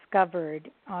have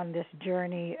discovered on this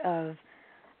journey of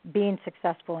being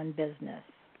successful in business?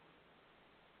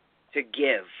 To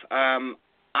give.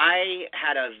 I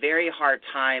had a very hard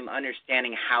time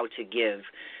understanding how to give.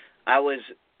 I was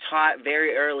taught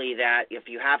very early that if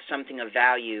you have something of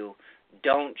value,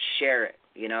 don't share it.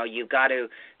 You know, you've got to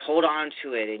hold on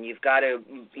to it, and you've got to,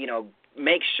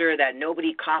 make sure that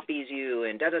nobody copies you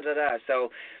and da-da-da-da.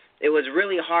 So it was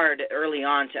really hard early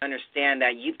on to understand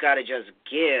that you've got to just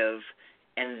give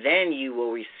and then you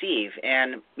will receive.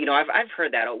 And, I've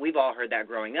heard that. We've all heard that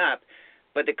growing up.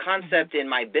 But the concept in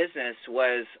my business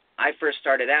was I first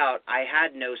started out, I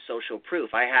had no social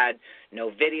proof. I had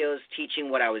no videos teaching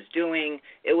what I was doing.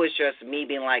 It was just me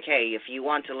being like, hey, if you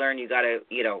want to learn, you got to,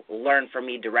 learn from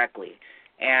me directly.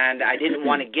 And I didn't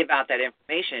want to give out that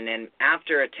information. And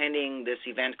after attending this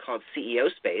event called CEO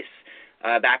Space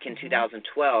back in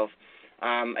 2012,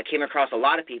 I came across a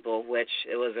lot of people, which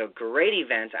it was a great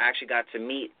event. I actually got to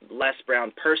meet Les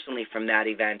Brown personally from that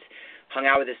event, hung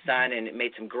out with his son, and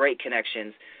made some great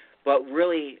connections, but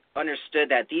really understood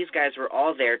that these guys were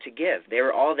all there to give. They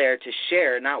were all there to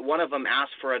share. Not one of them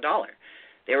asked for $1.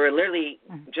 They were literally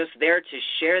just there to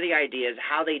share the ideas,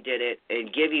 how they did it,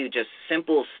 and give you just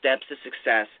simple steps to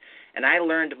success. And I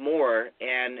learned more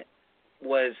and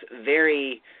was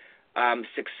very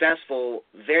successful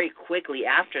very quickly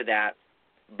after that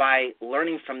by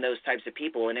learning from those types of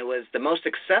people. And it was the most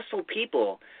successful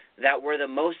people that were the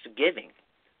most giving.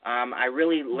 I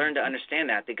really learned to understand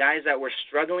that. The guys that were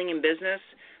struggling in business,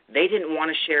 they didn't want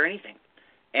to share anything.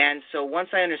 And so once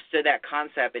I understood that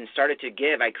concept and started to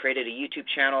give, I created a YouTube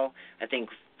channel, I think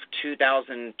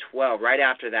 2012, right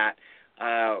after that,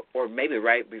 or maybe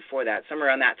right before that, somewhere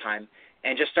around that time,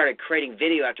 and just started creating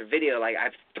video after video. Like I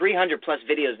have 300-plus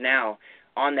videos now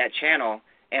on that channel,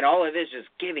 and all of it is just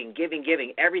giving.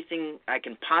 Everything I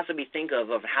can possibly think of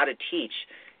how to teach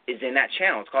is in that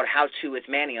channel. It's called How To with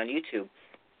Manny on YouTube.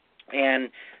 And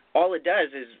all it does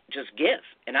is just give.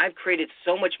 And I've created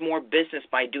so much more business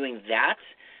by doing that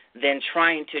than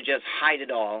trying to just hide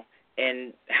it all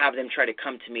and have them try to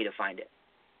come to me to find it.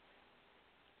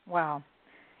 Wow.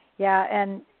 Yeah,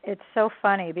 and it's so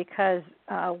funny because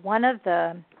one of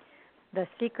the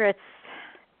secrets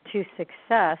to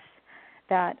success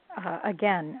that,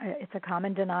 again, it's a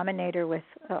common denominator with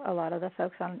a lot of the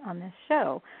folks on this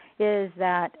show, is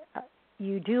that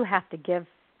you do have to give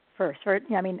first.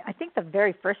 I think the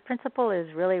very first principle is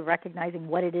really recognizing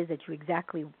what it is that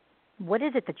what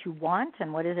is it that you want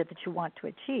and what is it that you want to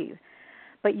achieve.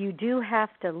 But you do have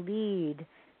to lead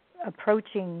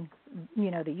approaching,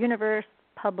 the universe,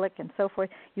 public, and so forth.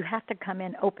 You have to come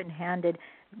in open-handed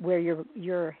where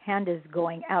your hand is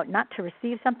going out, not to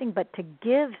receive something, but to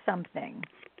give something.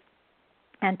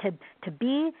 And to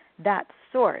be that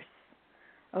source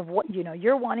of what,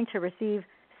 you're wanting to receive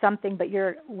something, but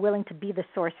you're willing to be the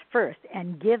source first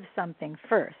and give something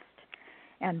first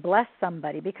and bless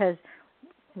somebody, because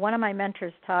one of my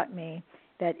mentors taught me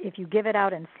that if you give it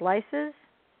out in slices,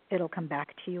 it'll come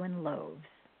back to you in loaves.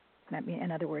 That means,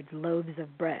 in other words, loaves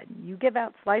of bread. You give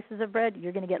out slices of bread,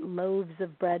 you're going to get loaves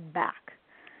of bread back.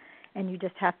 And you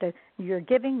just have to, you're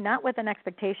giving not with an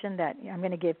expectation that I'm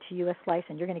going to give to you a slice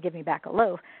and you're going to give me back a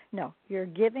loaf. No, you're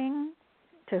giving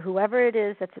to whoever it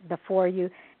is that's before you,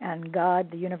 and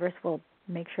God, the universe, will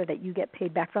make sure that you get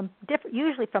paid back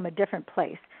usually from a different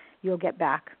place. You'll get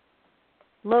back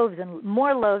loaves and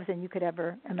more loaves than you could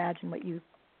ever imagine what you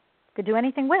could do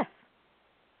anything with.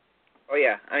 Oh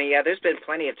yeah, there's been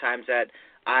plenty of times that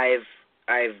I've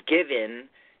given,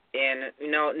 and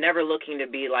never looking to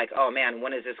be like, oh man,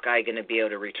 when is this guy going to be able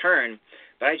to return?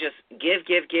 But I just give,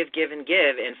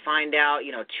 and find out,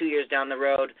 2 years down the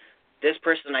road, this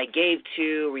person I gave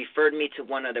to referred me to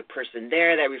one other person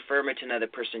there that referred me to another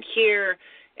person here,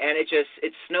 and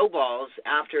it snowballs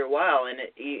after a while. And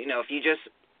if you just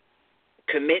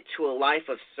commit to a life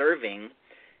of serving,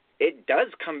 it does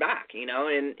come back, and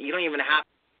you don't even have.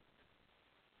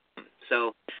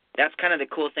 So that's kind of the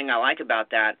cool thing I like about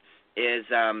that is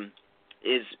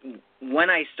is when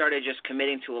I started just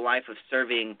committing to a life of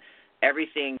serving,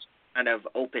 everything kind of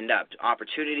opened up.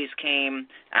 Opportunities came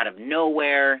out of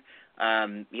nowhere,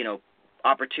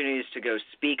 opportunities to go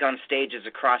speak on stages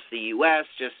across the U.S.,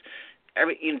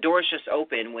 doors just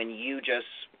open when you just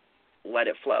let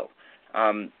it flow.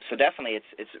 So definitely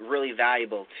it's really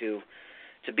valuable to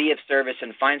be of service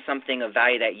and find something of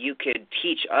value that you could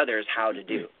teach others how to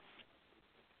do.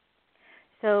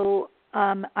 So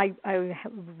I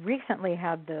recently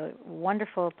had the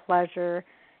wonderful pleasure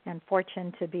and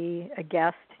fortune to be a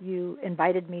guest. You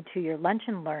invited me to your Lunch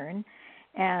and Learn,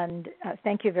 and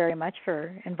thank you very much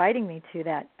for inviting me to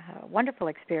that wonderful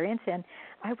experience. And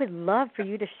I would love for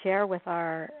you to share with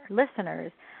our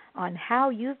listeners on how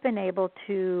you've been able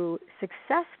to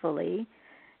successfully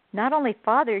not only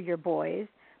father your boys,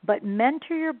 but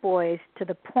mentor your boys to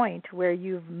the point where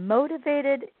you've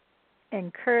motivated,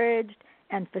 encouraged,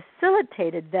 and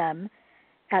facilitated them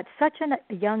at such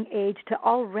a young age to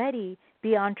already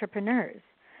be entrepreneurs.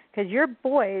 Because your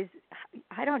boys,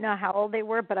 I don't know how old they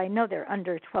were, but I know they're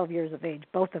under 12 years of age,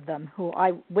 both of them, who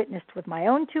I witnessed with my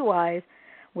own two eyes.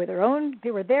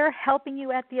 They were there helping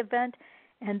you at the event,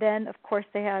 and then, of course,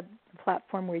 they had a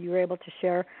platform where you were able to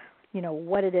share,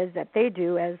 what it is that they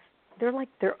do, as they're like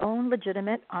their own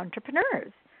legitimate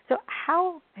entrepreneurs. So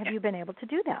how have you been able to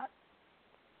do that?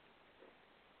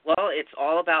 Well, it's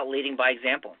all about leading by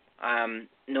example.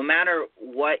 No matter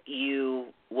what you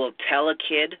will tell a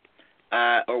kid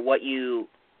or what you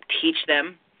teach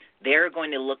them, they're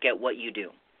going to look at what you do.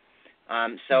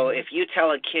 So if you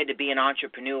tell a kid to be an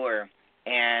entrepreneur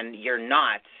and you're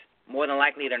not, more than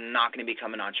likely they're not going to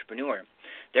become an entrepreneur.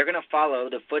 They're going to follow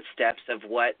the footsteps of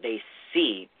what they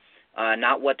see,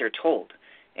 not what they're told.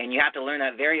 And you have to learn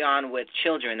that very on with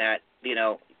children, that,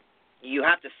 you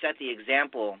have to set the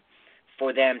example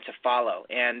for them to follow.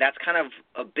 And that's kind of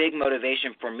a big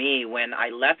motivation for me when I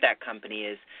left that company,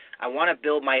 is I want to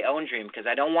build my own dream, because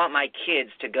I don't want my kids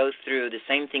to go through the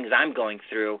same things I'm going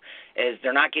through, is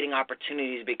they're not getting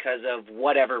opportunities because of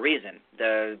whatever reason.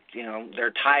 Their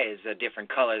tie is a different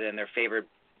color than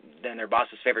their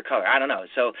boss's favorite color. I don't know.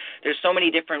 So there's so many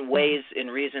different ways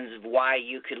and reasons of why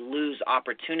you could lose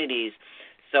opportunities.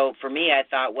 So for me, I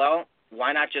thought, well,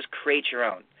 why not just create your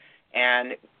own?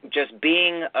 And just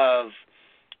being of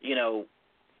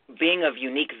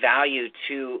unique value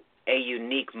to a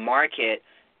unique market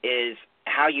is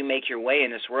how you make your way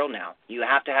in this world now. You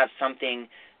have to have something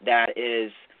that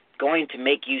is going to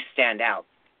make you stand out.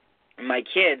 My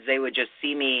kids, they would just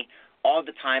see me all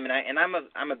the time, and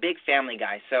I'm a big family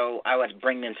guy, so I would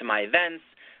bring them to my events.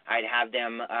 I'd have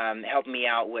them help me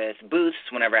out with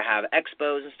booths whenever I have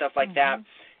expos and stuff like that.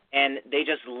 And they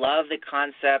just love the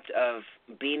concept of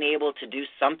being able to do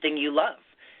something you love.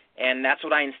 And that's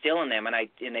what I instill in them. And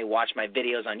they watch my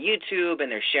videos on YouTube, and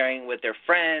they're sharing with their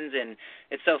friends. And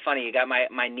it's so funny. You got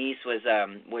my niece was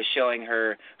showing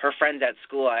her friends at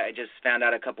school. I just found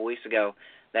out a couple weeks ago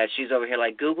that she's over here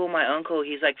like, Google my uncle.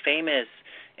 He's like famous.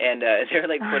 And they're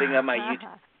like putting up my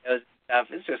YouTube videos and stuff.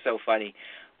 It's just so funny.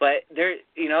 But they're,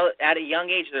 at a young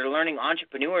age, they're learning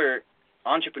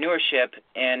entrepreneurship,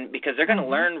 and because they're going to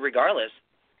learn regardless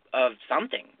of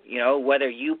something, whether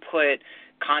you put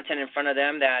content in front of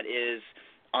them that is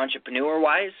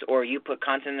entrepreneur-wise, or you put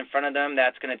content in front of them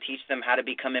that's going to teach them how to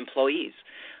become employees.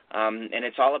 And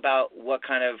it's all about what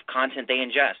kind of content they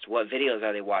ingest, what videos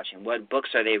are they watching, what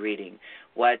books are they reading,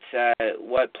 what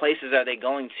places are they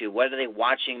going to, what are they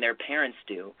watching their parents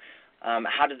do.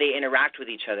 How do they interact with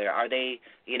each other? Are they,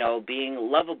 being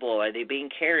lovable? Are they being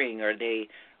caring? Are they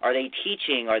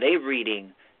teaching? Are they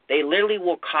reading? They literally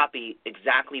will copy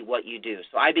exactly what you do.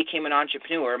 So I became an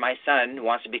entrepreneur. My son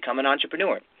wants to become an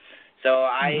entrepreneur. So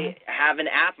I have an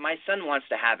app. My son wants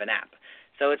to have an app.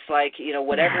 So it's like,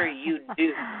 whatever you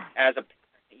do as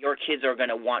your kids are going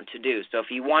to want to do. So if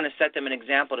you want to set them an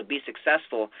example to be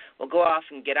successful, well, go off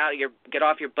and get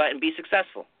off your butt and be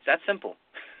successful. It's that simple.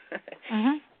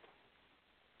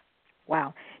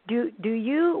 Wow.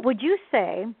 Would you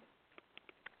say,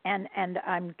 and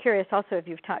I'm curious also if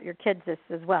you've taught your kids this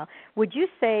as well, would you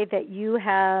say that you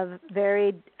have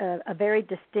a very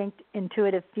distinct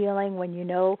intuitive feeling when you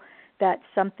know that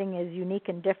something is unique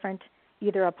and different,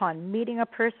 either upon meeting a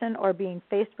person or being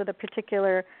faced with a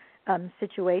particular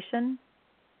situation?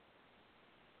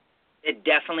 It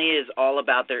definitely is all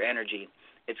about their energy.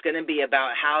 It's going to be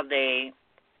about how they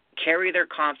carry their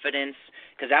confidence,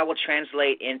 because that will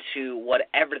translate into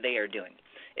whatever they are doing.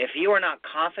 If you are not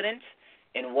confident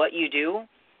in what you do,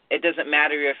 it doesn't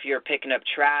matter if you're picking up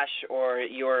trash or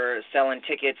you're selling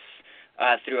tickets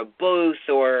through a booth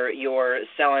or you're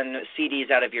selling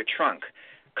CDs out of your trunk.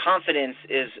 Confidence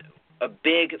is a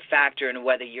big factor in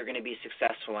whether you're going to be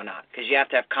successful or not, because you have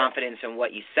to have confidence in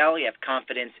what you sell. You have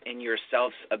confidence in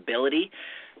yourself's ability.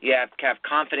 You have to have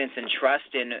confidence and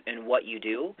trust in what you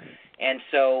do. And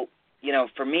so,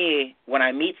 for me, when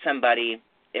I meet somebody,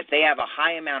 if they have a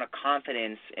high amount of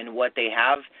confidence in what they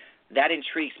have, that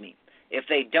intrigues me. If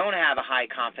they don't have a high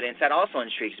confidence, that also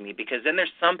intrigues me, because then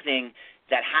there's something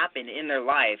that happened in their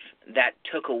life that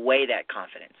took away that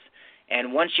confidence.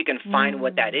 And once you can find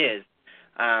what that is,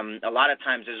 a lot of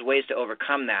times there's ways to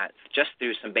overcome that just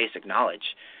through some basic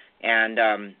knowledge.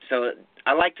 And so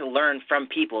I like to learn from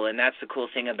people, and that's the cool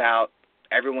thing about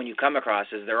everyone you come across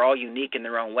is they're all unique in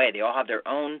their own way. They all have their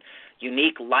own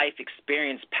unique life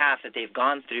experience path that they've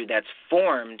gone through that's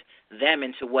formed them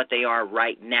into what they are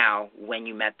right now when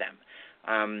you met them.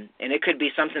 And it could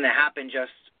be something that happened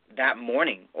just that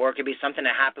morning, or it could be something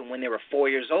that happened when they were 4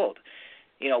 years old.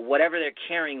 Whatever they're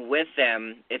carrying with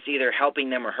them, it's either helping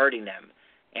them or hurting them.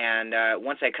 And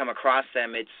once I come across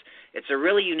them, it's a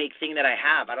really unique thing that I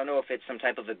have. I don't know if it's some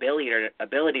type of ability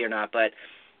or not, but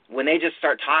when they just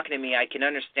start talking to me, I can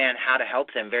understand how to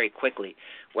help them very quickly,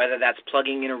 whether that's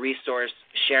plugging in a resource,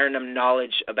 sharing them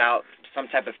knowledge about some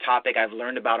type of topic I've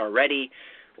learned about already,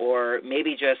 or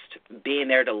maybe just being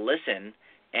there to listen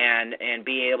and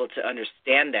be able to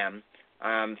understand them.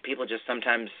 People just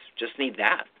sometimes just need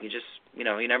that.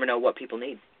 You never know what people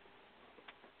need.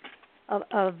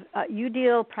 You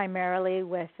deal primarily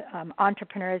with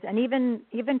entrepreneurs and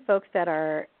even folks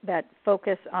that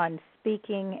focus on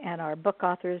speaking and are book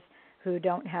authors who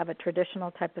don't have a traditional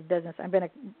type of business.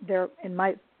 They're in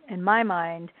my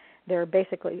mind, they're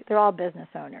all business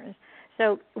owners.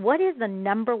 So what is the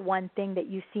number one thing that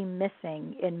you see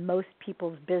missing in most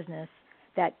people's business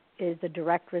that is a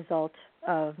direct result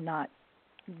of not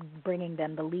bringing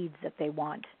them the leads that they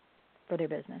want for their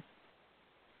business?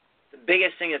 The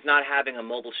biggest thing is not having a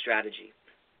mobile strategy.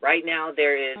 Right now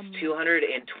there is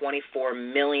 224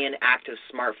 million active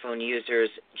smartphone users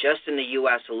just in the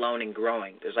U.S. alone and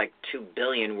growing. There's like 2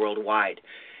 billion worldwide.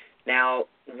 Now,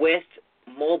 with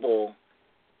mobile,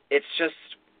 it's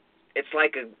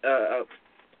like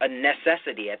a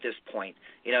necessity at this point.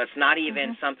 It's not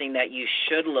even something that you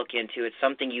should look into. It's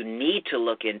something you need to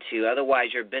look into. Otherwise,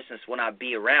 your business will not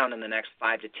be around in the next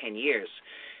 5 to 10 years.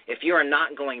 If you are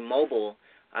not going mobile,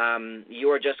 you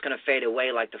are just going to fade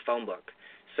away like the phone book.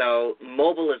 So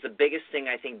mobile is the biggest thing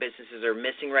I think businesses are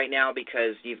missing right now,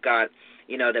 because you've got,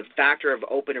 the factor of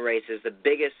open rates is the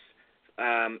biggest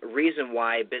reason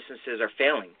why businesses are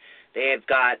failing. They have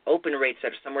got open rates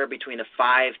that are somewhere between a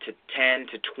 5 to 10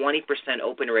 to 20%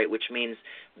 open rate, which means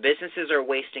businesses are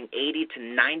wasting 80 to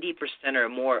 90% or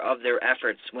more of their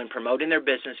efforts when promoting their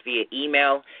business via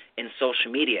email and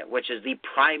social media, which is the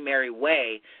primary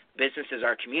way businesses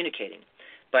are communicating.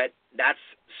 But that's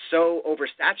so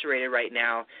oversaturated right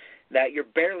now that you're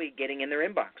barely getting in their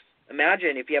inbox.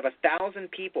 Imagine if you have 1,000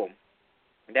 people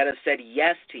that have said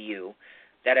yes to you,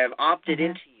 that have opted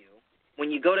into you. When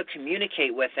you go to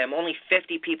communicate with them, only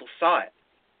 50 people saw it.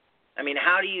 I mean,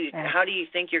 how do you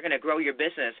think you're going to grow your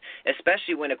business,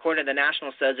 especially when, according to the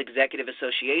National Sales Executive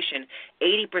Association,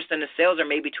 80% of sales are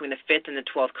made between the 5th and the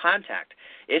 12th contact?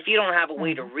 If you don't have a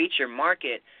way to reach your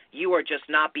market, you are just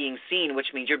not being seen, which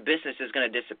means your business is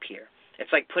going to disappear.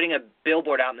 It's like putting a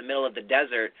billboard out in the middle of the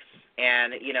desert,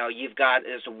 and you've got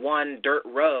this one dirt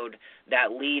road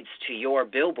that leads to your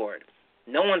billboard.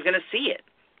 No one's going to see it.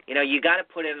 You got to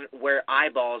put it where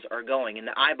eyeballs are going, and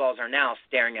the eyeballs are now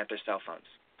staring at their cell phones.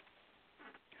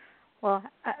 Well,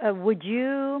 would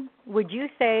you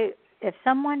say if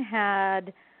someone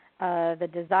had the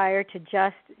desire to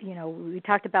just, we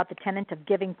talked about the tenet of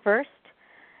giving first,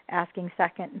 asking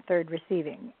second, and third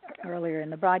receiving earlier in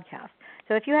the broadcast.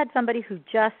 So if you had somebody who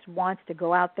just wants to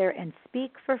go out there and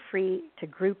speak for free to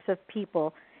groups of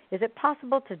people, is it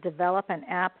possible to develop an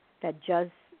app that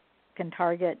just can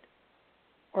target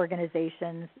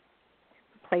organizations,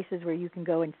 places where you can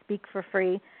go and speak for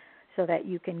free so that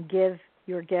you can give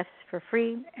your gifts for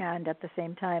free and at the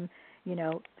same time,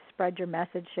 spread your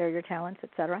message, share your talents,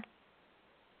 etc.?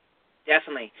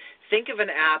 Definitely. Think of an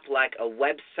app like a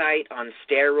website on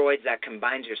steroids that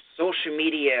combines your social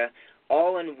media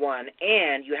all in one,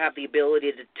 and you have the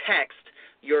ability to text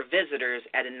your visitors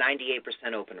at a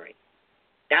 98% open rate.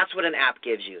 That's what an app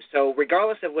gives you. So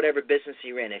regardless of whatever business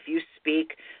you're in, if you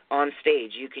speak on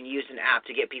stage, you can use an app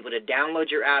to get people to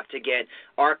download your app, to get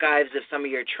archives of some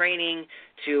of your training,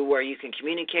 to where you can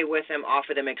communicate with them,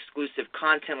 offer them exclusive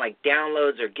content like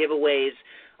downloads or giveaways,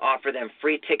 offer them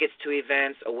free tickets to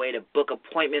events, a way to book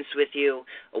appointments with you,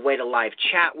 a way to live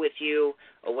chat with you,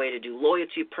 a way to do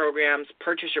loyalty programs,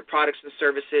 purchase your products and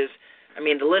services. I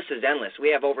mean, the list is endless. We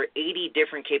have over 80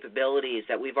 different capabilities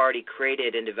that we've already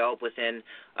created and developed within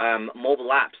mobile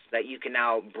apps that you can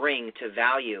now bring to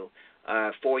value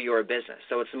for your business.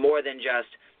 So it's more than just,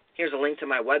 here's a link to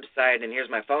my website and here's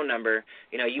my phone number.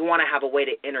 You know, you want to have a way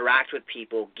to interact with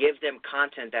people, give them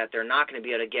content that they're not going to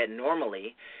be able to get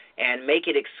normally, and make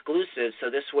it exclusive,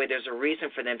 so this way there's a reason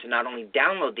for them to not only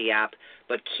download the app,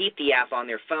 but keep the app on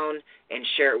their phone and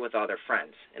share it with all their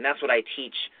friends. And that's what I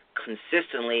teach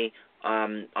consistently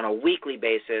on a weekly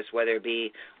basis, whether it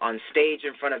be on stage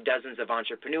in front of dozens of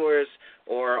entrepreneurs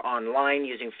or online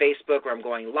using Facebook, where I'm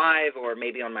going live, or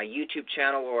maybe on my YouTube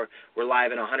channel, or we're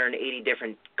live in 180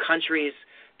 different countries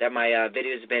that my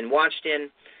videos have been watched in.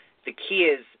 The key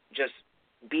is just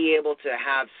be able to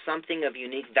have something of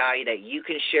unique value that you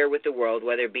can share with the world,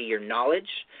 whether it be your knowledge,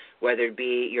 whether it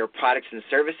be your products and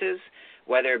services,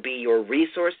 whether it be your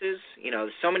resources. You know,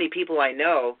 so many people I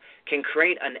know can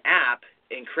create an app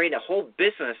and create a whole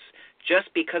business just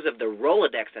because of the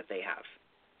Rolodex that they have.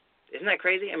 Isn't that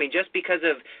crazy? I mean, just because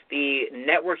of the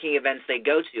networking events they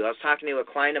go to. I was talking to a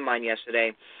client of mine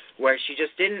yesterday where she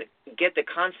just didn't get the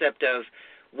concept of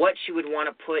what she would want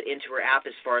to put into her app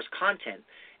as far as content.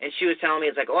 And she was telling me,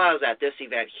 it's like, oh, I was at this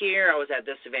event here, I was at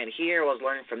this event here, I was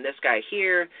learning from this guy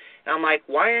here. And I'm like,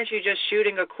 why aren't you just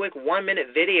shooting a quick 1-minute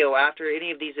video after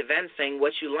any of these events saying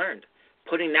what you learned,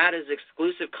 putting that as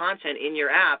exclusive content in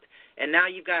your app, and now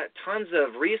you've got tons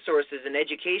of resources and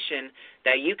education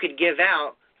that you could give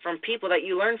out from people that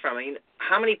you learn from. I mean,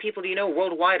 how many people do you know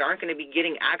worldwide aren't going to be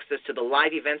getting access to the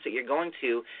live events that you're going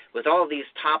to with all of these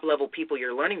top-level people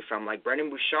you're learning from, like Brendan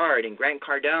Bouchard and Grant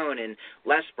Cardone and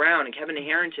Les Brown and Kevin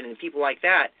Harrington and people like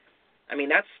that? I mean,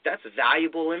 that's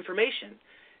valuable information.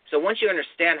 So once you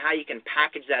understand how you can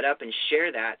package that up and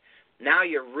share that, now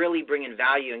you're really bringing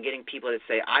value and getting people to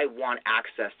say, I want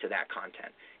access to that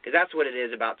content. Because that's what it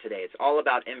is about today. It's all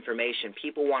about information.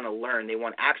 People want to learn. They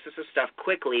want access to stuff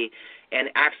quickly and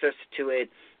access to it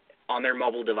on their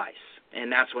mobile device.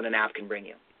 And that's what an app can bring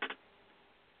you.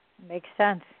 Makes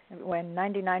sense. When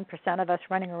 99% of us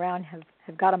running around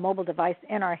have got a mobile device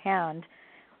in our hand,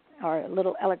 or a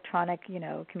little electronic,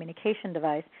 communication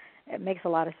device, it makes a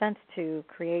lot of sense to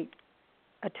create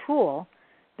a tool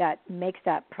that makes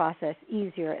that process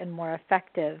easier and more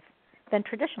effective than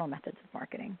traditional methods of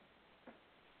marketing.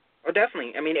 Oh,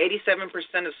 definitely. I mean, 87%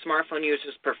 of smartphone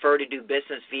users prefer to do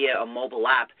business via a mobile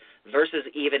app versus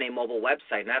even a mobile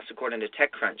website, and that's according to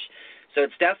TechCrunch. So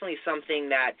it's definitely something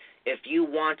that if you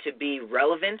want to be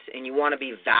relevant and you want to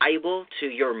be valuable to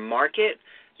your market,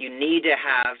 you need to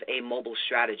have a mobile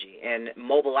strategy. And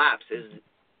mobile apps is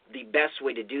the best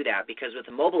way to do that, because with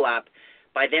a mobile app,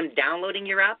 by them downloading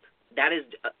your app, that is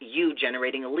you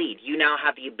generating a lead. You now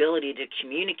have the ability to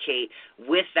communicate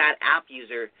with that app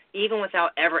user even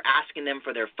without ever asking them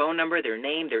for their phone number, their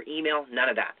name, their email, none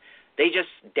of that. They just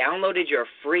downloaded your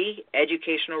free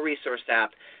educational resource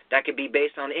app that could be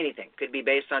based on anything. Could be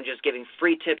based on just giving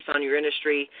free tips on your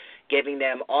industry, giving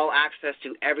them all access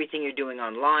to everything you're doing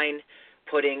online,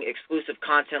 putting exclusive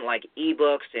content like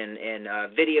ebooks and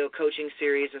video coaching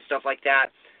series and stuff like that,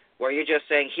 where you're just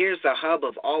saying, here's the hub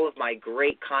of all of my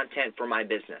great content for my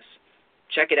business.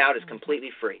 Check it out. It's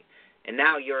completely free. And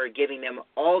now you're giving them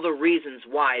all the reasons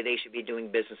why they should be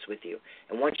doing business with you.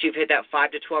 And once you've hit that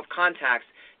 5 to 12 contacts,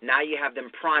 now you have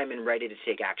them primed and ready to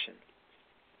take action.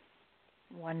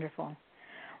 Wonderful.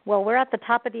 Well, we're at the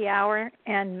top of the hour,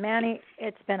 and Manny,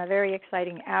 it's been a very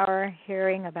exciting hour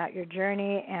hearing about your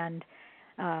journey. And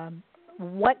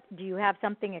what do you have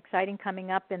something exciting coming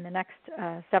up in the next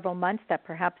several months that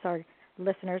perhaps our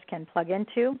listeners can plug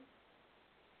into?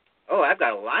 Oh, I've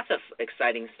got lots of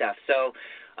exciting stuff. So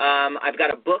I've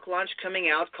got a book launch coming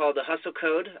out called The Hustle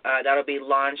Code. That'll be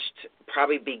launched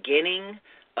probably beginning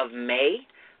of May.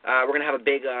 We're going to have a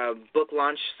big book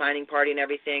launch signing party and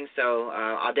everything, so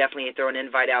I'll definitely throw an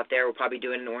invite out there. We'll probably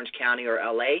do it in Orange County or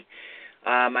L.A.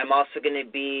 I'm also going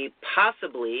to be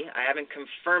possibly, I haven't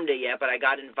confirmed it yet, but I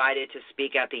got invited to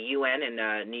speak at the UN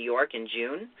in New York in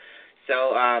June.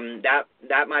 So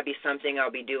that might be something I'll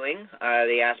be doing.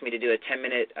 They asked me to do a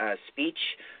 10-minute speech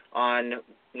on,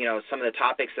 some of the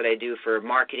topics that I do for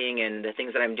marketing and the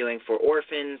things that I'm doing for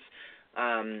orphans.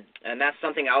 And that's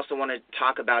something I also want to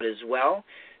talk about as well.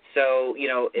 So,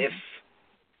 if,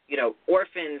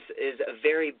 orphans is a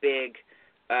very big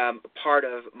part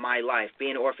of my life,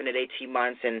 being an orphan at 18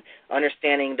 months and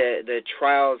understanding the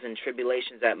trials and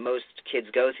tribulations that most kids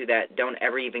go through that don't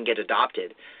ever even get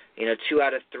adopted. 2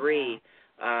 out of 3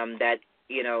 that,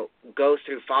 go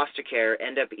through foster care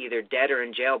end up either dead or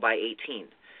in jail by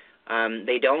 18.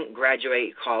 They don't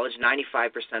graduate college.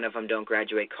 95% of them don't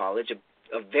graduate college.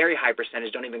 a very high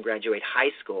percentage don't even graduate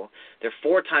high school. They're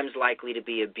 4 times likely to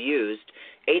be abused.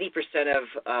 80%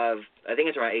 of I think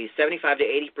it's around 75 to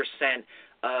 80%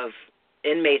 of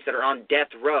inmates that are on death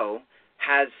row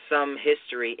has some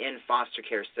history in foster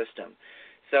care system.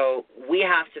 So we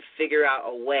have to figure out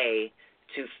a way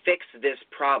to fix this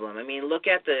problem. I mean, look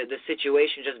at the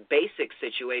situation, just basic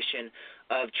situation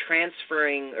of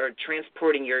transferring or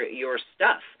transporting your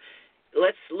stuff.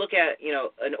 Let's look at,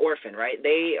 an orphan, right?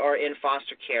 They are in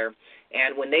foster care,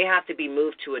 and when they have to be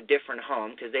moved to a different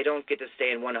home, because they don't get to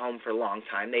stay in one home for a long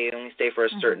time, they only stay for a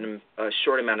certain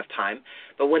short amount of time,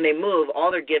 but when they move, all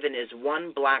they're given is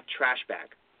one black trash bag,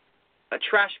 a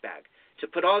trash bag, to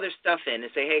put all their stuff in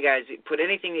and say, hey, guys, put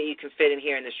anything that you can fit in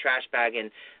here in this trash bag, and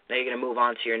now you're going to move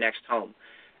on to your next home.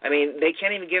 I mean, they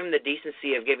can't even give them the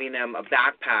decency of giving them a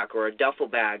backpack or a duffel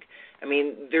bag. I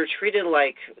mean, they're treated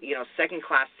like,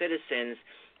 second-class citizens,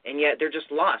 and yet they're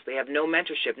just lost. They have no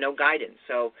mentorship, no guidance.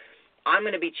 So I'm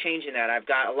going to be changing that. I've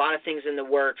got a lot of things in the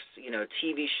works,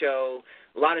 TV show,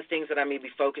 a lot of things that I'm going to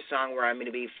be focused on, where I'm going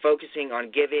to be focusing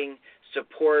on giving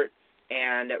support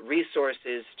and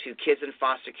resources to kids in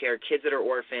foster care, kids that are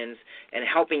orphans, and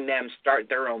helping them start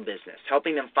their own business,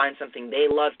 helping them find something they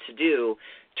love to do,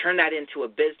 turn that into a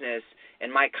business, and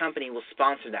my company will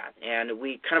sponsor that. And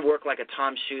we kind of work like a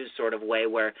Tom Shoes sort of way,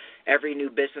 where every new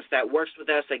business that works with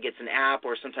us, that gets an app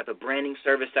or some type of branding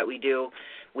service that we do,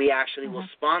 we actually will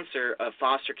sponsor a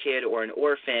foster kid or an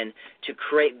orphan to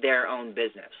create their own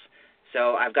business.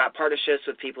 So I've got partnerships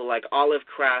with people like Olive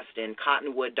Crest and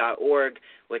Cottonwood.org,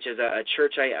 which is a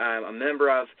church I'm a member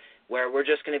of, where we're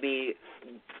just going to be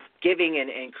giving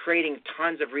and creating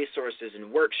tons of resources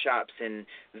and workshops and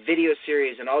video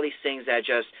series and all these things that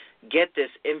just get this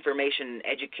information and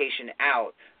education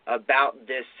out about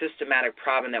this systematic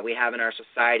problem that we have in our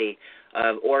society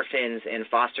of orphans and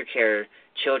foster care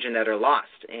children that are lost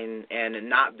and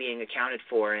not being accounted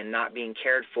for and not being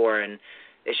cared for. And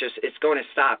it's going to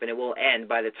stop, and it will end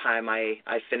by the time I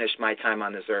finish my time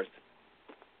on this earth.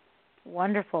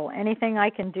 Wonderful. Anything I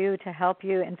can do to help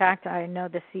you? In fact, I know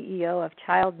the CEO of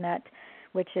ChildNet,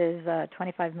 which is a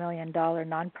 $25 million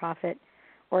nonprofit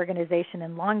organization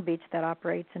in Long Beach that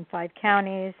operates in 5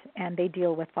 counties, and they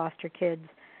deal with foster kids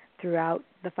throughout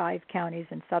the 5 counties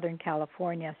in Southern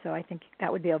California. So I think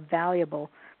that would be a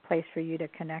valuable place for you to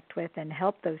connect with and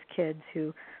help those kids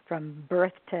who, from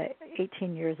birth to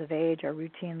 18 years of age, are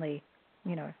routinely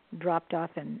dropped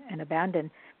off and abandoned.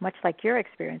 Much like your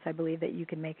experience, I believe that you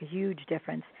can make a huge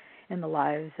difference in the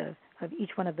lives of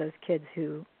each one of those kids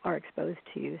who are exposed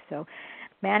to you. So,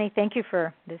 Manny, thank you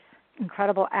for this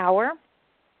incredible hour.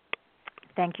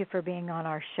 Thank you for being on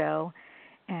our show,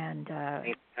 and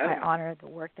I honor the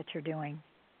work that you're doing.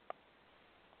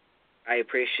 I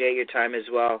appreciate your time as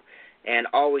well, and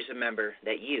always remember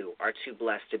that you are too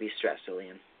blessed to be stressed,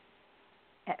 Lillian.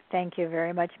 Thank you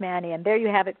very much, Manny. And there you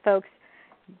have it, folks.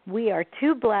 We are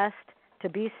too blessed to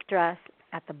be stressed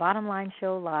at the Bottom Line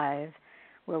Show Live,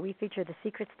 where we feature the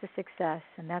secrets to success,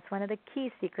 and that's one of the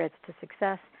key secrets to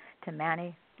success to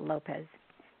Manny Lopez.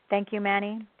 Thank you,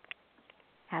 Manny.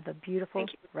 Have a beautiful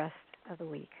rest of the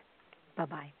week.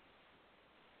 Bye-bye.